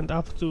trove and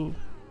up to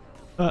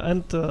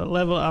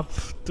level up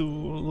to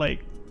like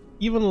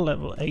even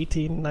level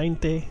 18,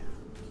 90.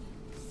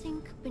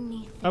 Sink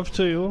beneath. Up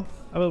to you.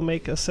 I will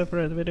make a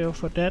separate video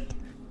for that.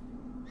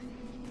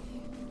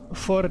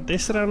 For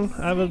this run,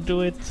 I will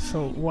do it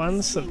so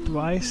once or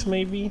twice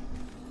maybe.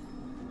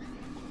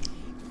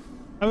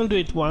 I will do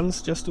it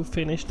once just to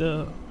finish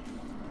the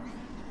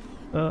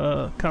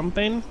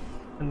campaign,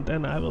 and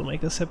then I will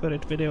make a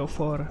separate video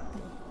for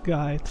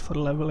guide for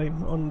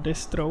leveling on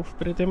this trove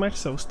pretty much,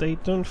 so stay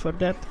tuned for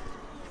that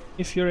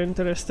if you're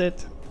interested.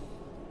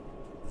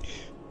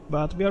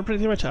 But we are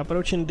pretty much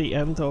approaching the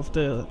end of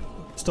the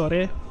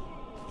story,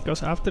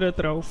 because after the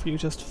trove you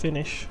just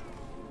finish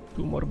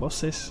 2 more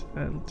bosses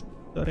and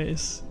the story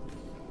is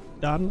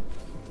done.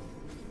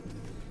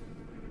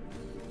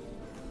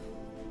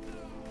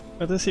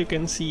 But as you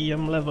can see,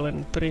 I'm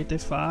leveling pretty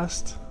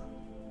fast.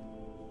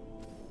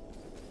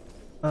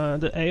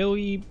 The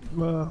AoE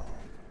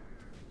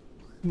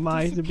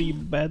might be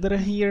better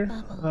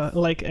here,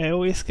 like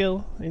AoE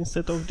skill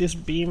instead of this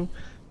beam.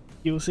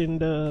 Using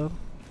the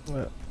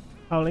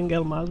Howling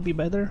Gale might be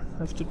better.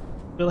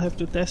 We'll have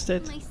to test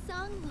it.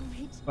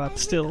 But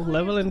still,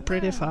 leveling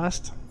pretty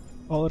fast.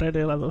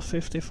 Already level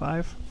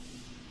 55.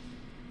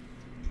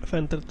 I've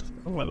entered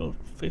level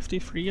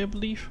 53, I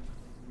believe.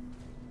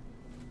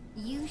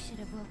 You should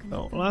have woken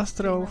So up last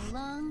trove,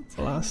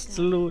 last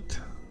loot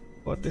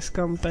for this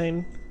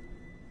campaign.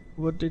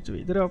 What did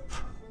we drop?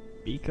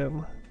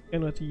 Beacon.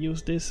 cannot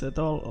use this at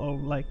all, or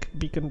like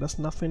beacon does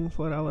nothing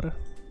for our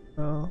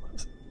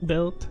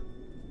build.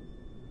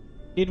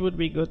 It would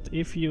be good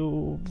if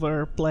you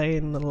were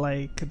playing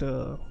like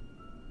the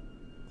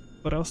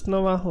Frost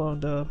Nova or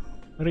the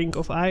Ring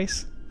of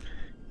Ice,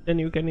 then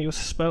you can use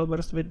Spell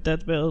Burst with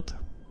that build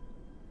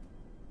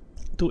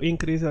to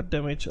increase your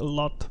damage a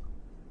lot.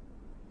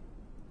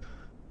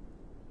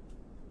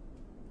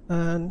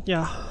 And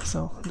yeah,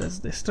 so that's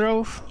this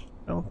trove.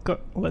 Now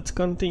let's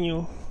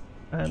continue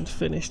and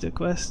finish the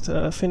quest,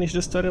 finish the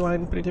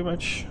storyline pretty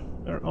much.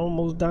 We're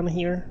almost done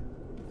here.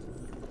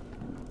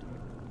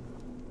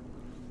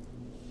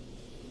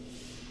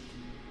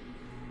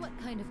 What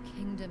kind of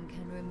kingdom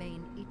can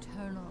remain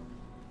eternal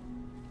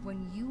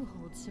when you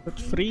hold supreme Got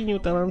 3 new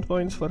talent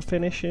points for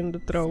finishing the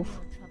trove.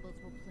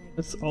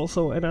 That's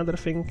also another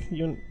thing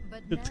you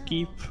should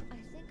keep.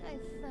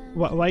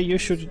 Why you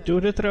should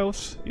do the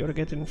troves? You're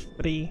getting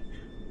free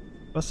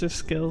passive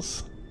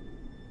skills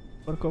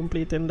for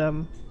completing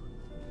them.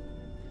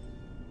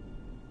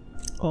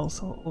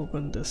 Also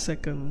open the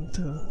second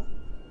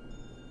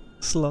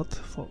slot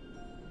for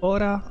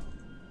aura.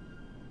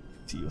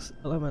 Let's use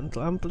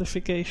elemental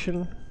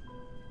amplification.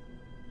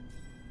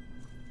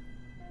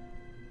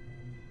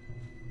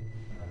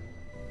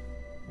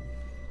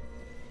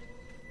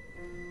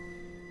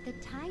 The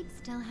tide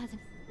still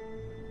hasn't...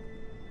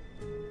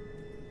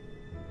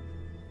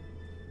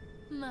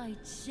 My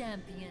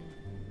champion,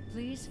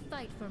 please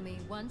fight for me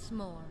once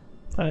more.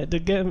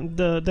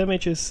 The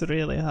damage is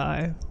really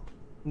high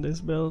in this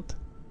build.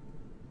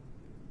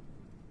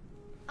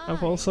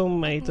 I've also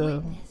made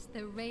a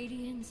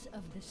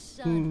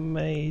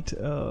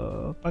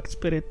Pact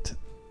Spirit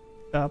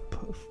tab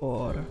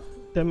for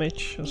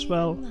damage as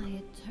well.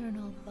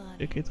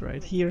 Check it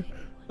right here.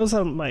 Those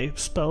are my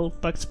spell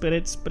Pact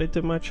Spirits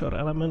pretty much, or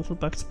elemental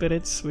Pact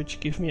Spirits, which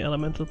give me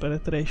elemental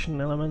penetration,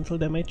 elemental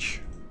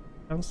damage.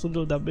 Comes to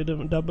do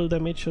double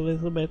damage a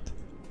little bit.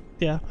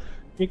 Yeah,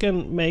 you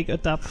can make a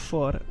tab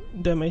for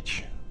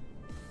damage,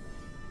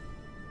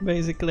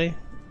 basically,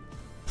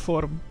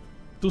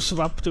 to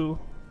swap to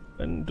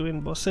when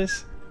doing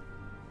bosses.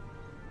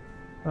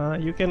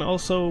 You can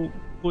also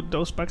put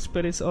those Pact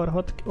Spirits on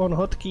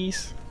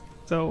hotkeys.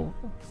 So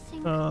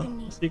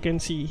as you can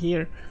see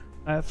here,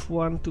 I have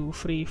 1, 2,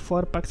 3,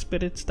 4 Pact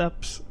Spirit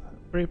tabs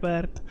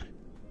prepared.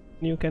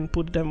 You can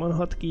put them on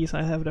hotkeys.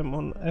 I have them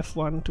on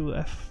F1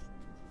 to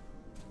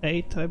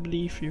F8, I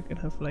believe. You can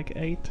have like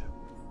 8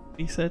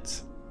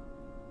 resets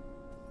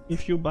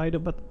if you buy the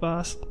battle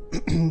pass.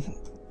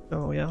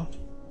 So yeah,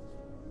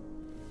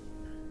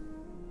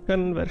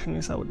 current version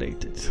is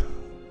outdated.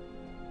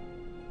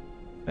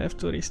 I have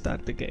to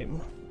restart the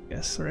game,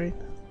 yes, right?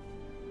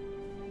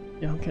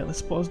 Yeah, okay,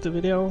 let's pause the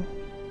video.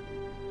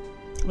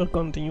 We'll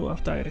continue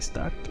after I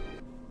restart.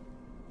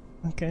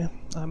 Okay,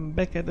 I'm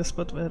back at the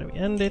spot where we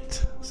ended.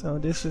 So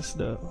this is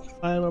the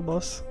final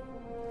boss.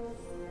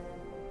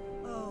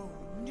 Oh,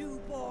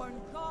 newborn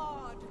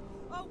god,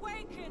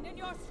 awaken in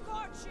your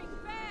scorching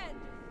bed!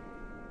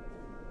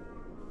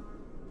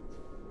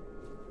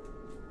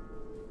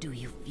 Do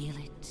you feel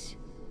it?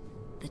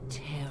 The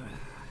terror,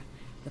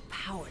 the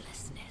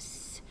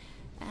powerlessness,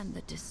 and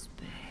the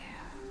despair.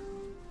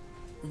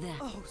 That...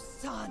 Oh,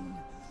 son,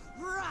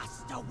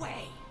 rust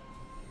away!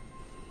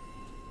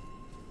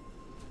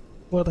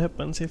 What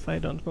happens if I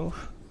don't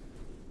move?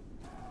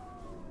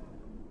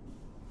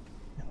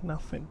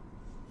 Nothing.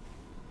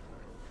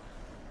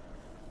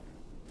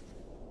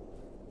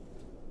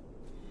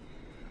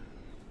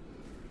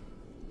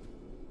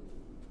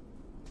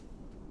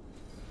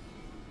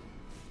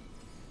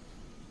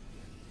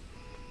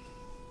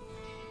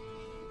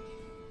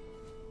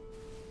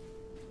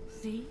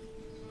 See?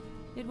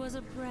 It was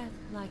a breath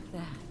like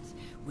that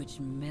which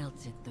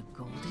melted the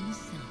golden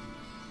sun.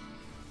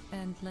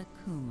 And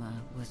Lakuma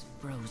was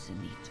frozen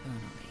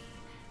eternally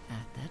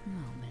at that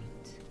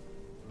moment.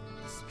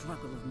 The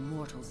struggle of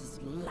mortals is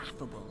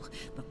laughable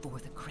before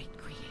the great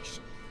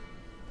creation.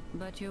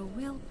 But your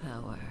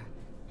willpower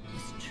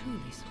is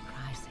truly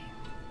surprising.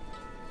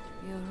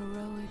 Your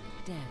heroic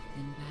death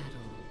in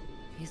battle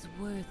is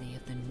worthy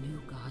of the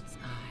new god's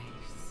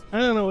eyes.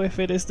 I don't know if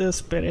it is the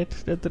spirit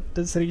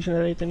that's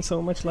regenerating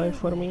so much life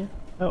for me.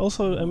 I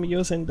also am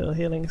using the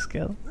healing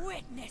skill,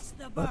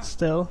 but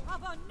still.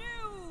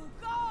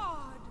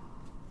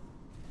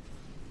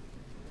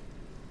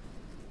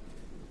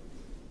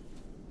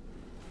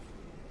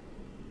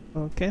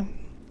 Okay,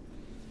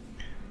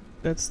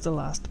 that's the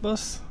last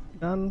boss,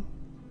 done.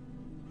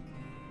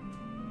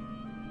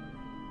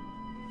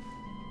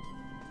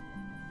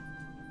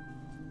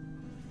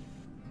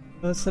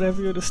 Let's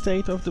review the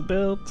state of the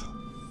build.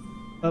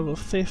 Level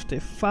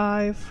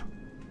 55.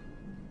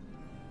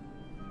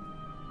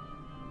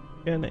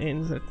 Can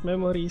insert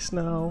memories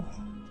now,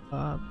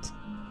 but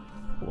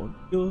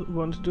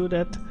won't do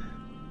that.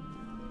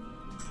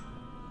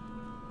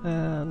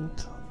 And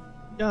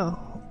yeah,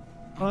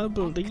 I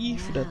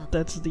believe that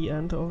that's the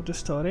end of the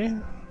story.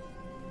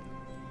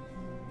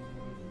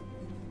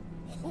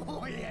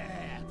 Oh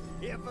yeah!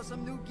 Here for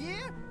some new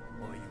gear?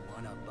 Or you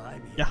wanna buy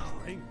me Yeah,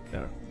 a drink?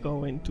 they're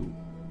going to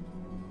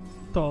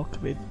talk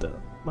with the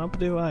map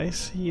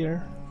device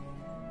here.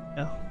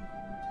 Yeah.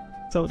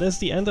 So that's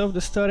the end of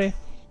the story.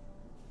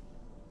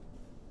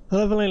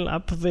 Leveling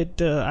up with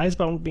the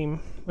Icebound Beam,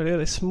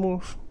 really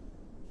smooth.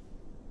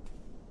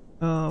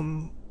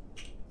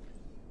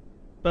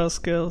 Spell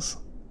skills.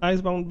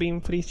 Icebound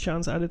Beam, freeze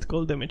chance, added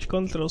cold damage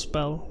control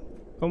spell.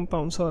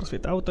 Compound source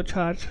with auto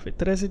charge,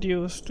 with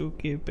residues to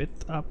keep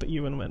it up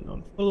even when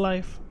on full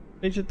life.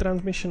 Rigid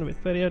transmission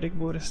with periodic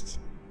bursts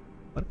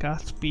or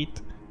cast speed.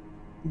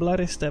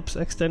 Blurry steps,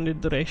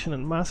 extended duration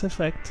and mass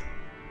effect.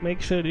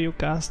 Make sure you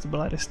cast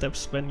Blurry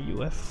steps when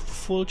you have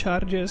full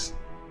charges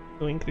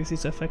to increase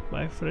its effect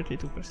by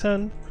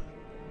 32%.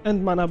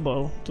 And Mana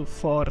Ball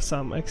for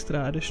some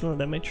extra additional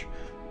damage.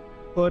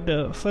 For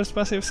the first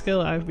passive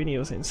skill I've been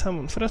using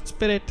Summon Frost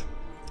Spirit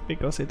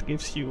because it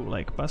gives you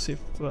like passive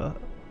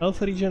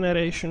health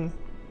regeneration.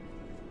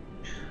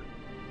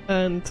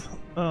 And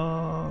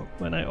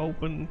when I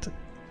opened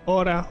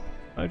Aura,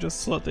 I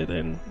just slotted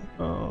in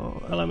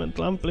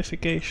Elemental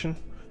Amplification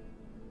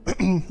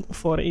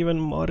for even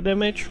more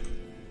damage.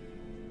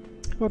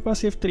 For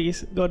passive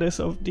 3s,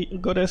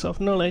 Goddess of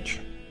Knowledge.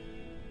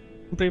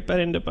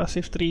 Preparing the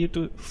passive 3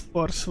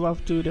 for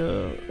swap to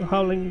the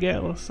Howling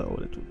Gale, so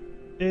it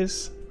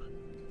is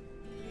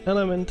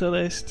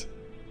Elementalist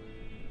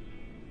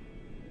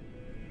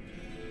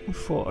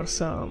for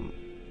some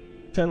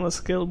channel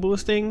skill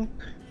boosting.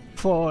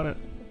 For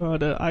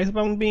the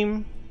Icebound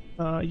Beam,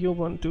 you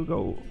want to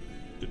go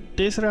to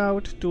this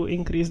route to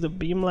increase the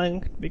beam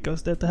length,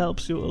 because that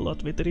helps you a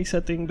lot with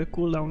resetting the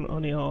cooldown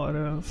on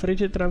your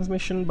frigid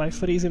transmission by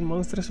freezing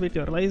monsters with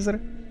your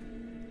laser.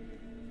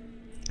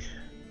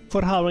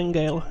 For Howling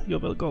Gale, you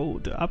will go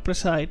the upper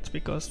side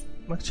because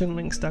max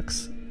channeling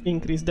stacks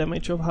increase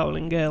damage of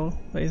Howling Gale,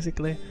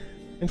 basically.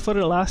 And for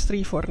the last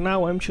 3, for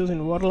now I'm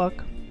choosing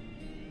Warlock,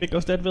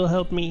 because that will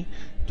help me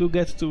to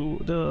get to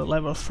the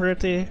level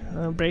 30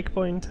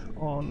 breakpoint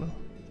on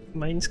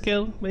main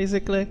skill,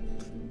 basically.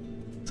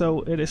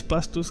 So it is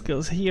 +2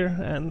 skills here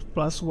and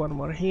 +1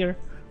 more here.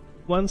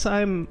 Once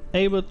I'm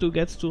able to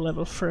get to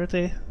level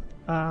 30,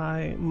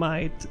 I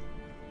might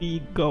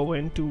be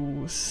going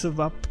to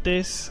swap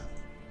this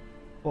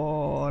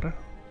for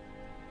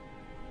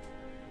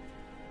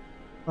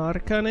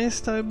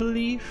Arcanist, I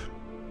believe.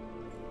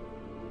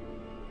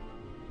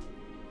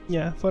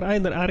 Yeah, for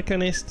either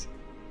Arcanist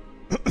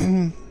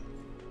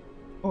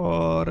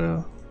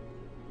or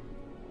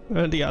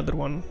the other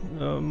one,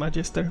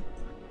 Magister.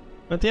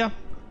 But yeah,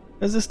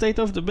 that's the state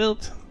of the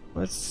build.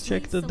 Let's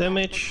check the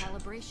damage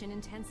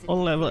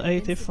on level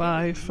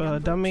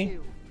 85 dummy.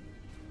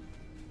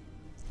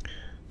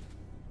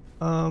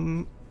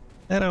 Around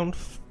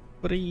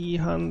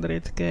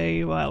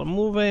 300k while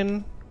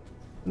moving.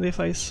 And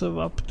if I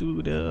swap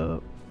to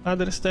the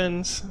other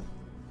stance,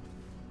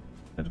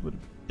 that would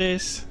be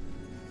this.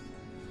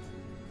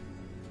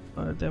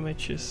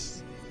 Damage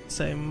is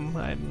same.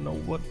 I don't know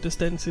what the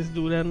stances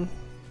do then.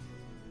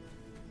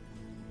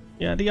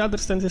 Yeah, the other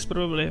stance is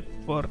probably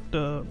for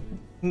the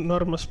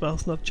normal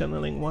spells, not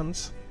channeling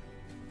ones.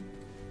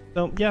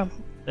 So yeah,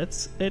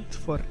 that's it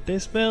for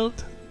this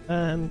build,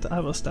 and I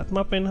will start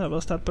mapping, I will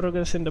start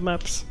progressing the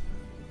maps,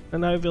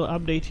 and I will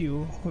update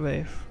you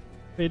with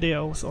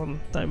videos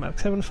on Time Mark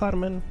 7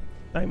 farming,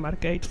 Time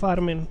Mark 8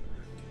 farming,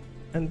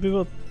 and we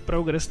will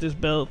progress this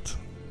build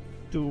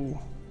to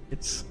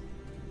its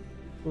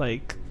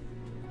like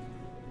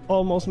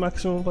almost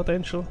maximum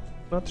potential.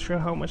 Not sure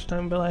how much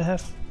time will I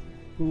have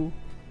to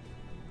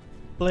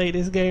play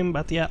this game,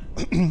 but yeah,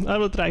 I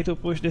will try to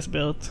push this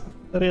build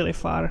really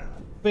far.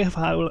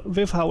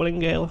 With Howling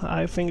Gale,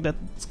 I think that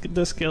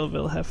the skill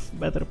will have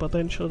better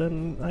potential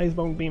than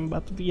Icebound Beam,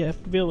 but we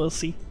will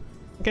see.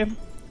 Okay,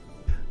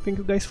 thank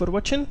you guys for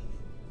watching.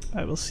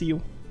 I will see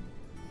you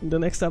in the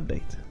next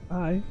update.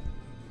 Bye.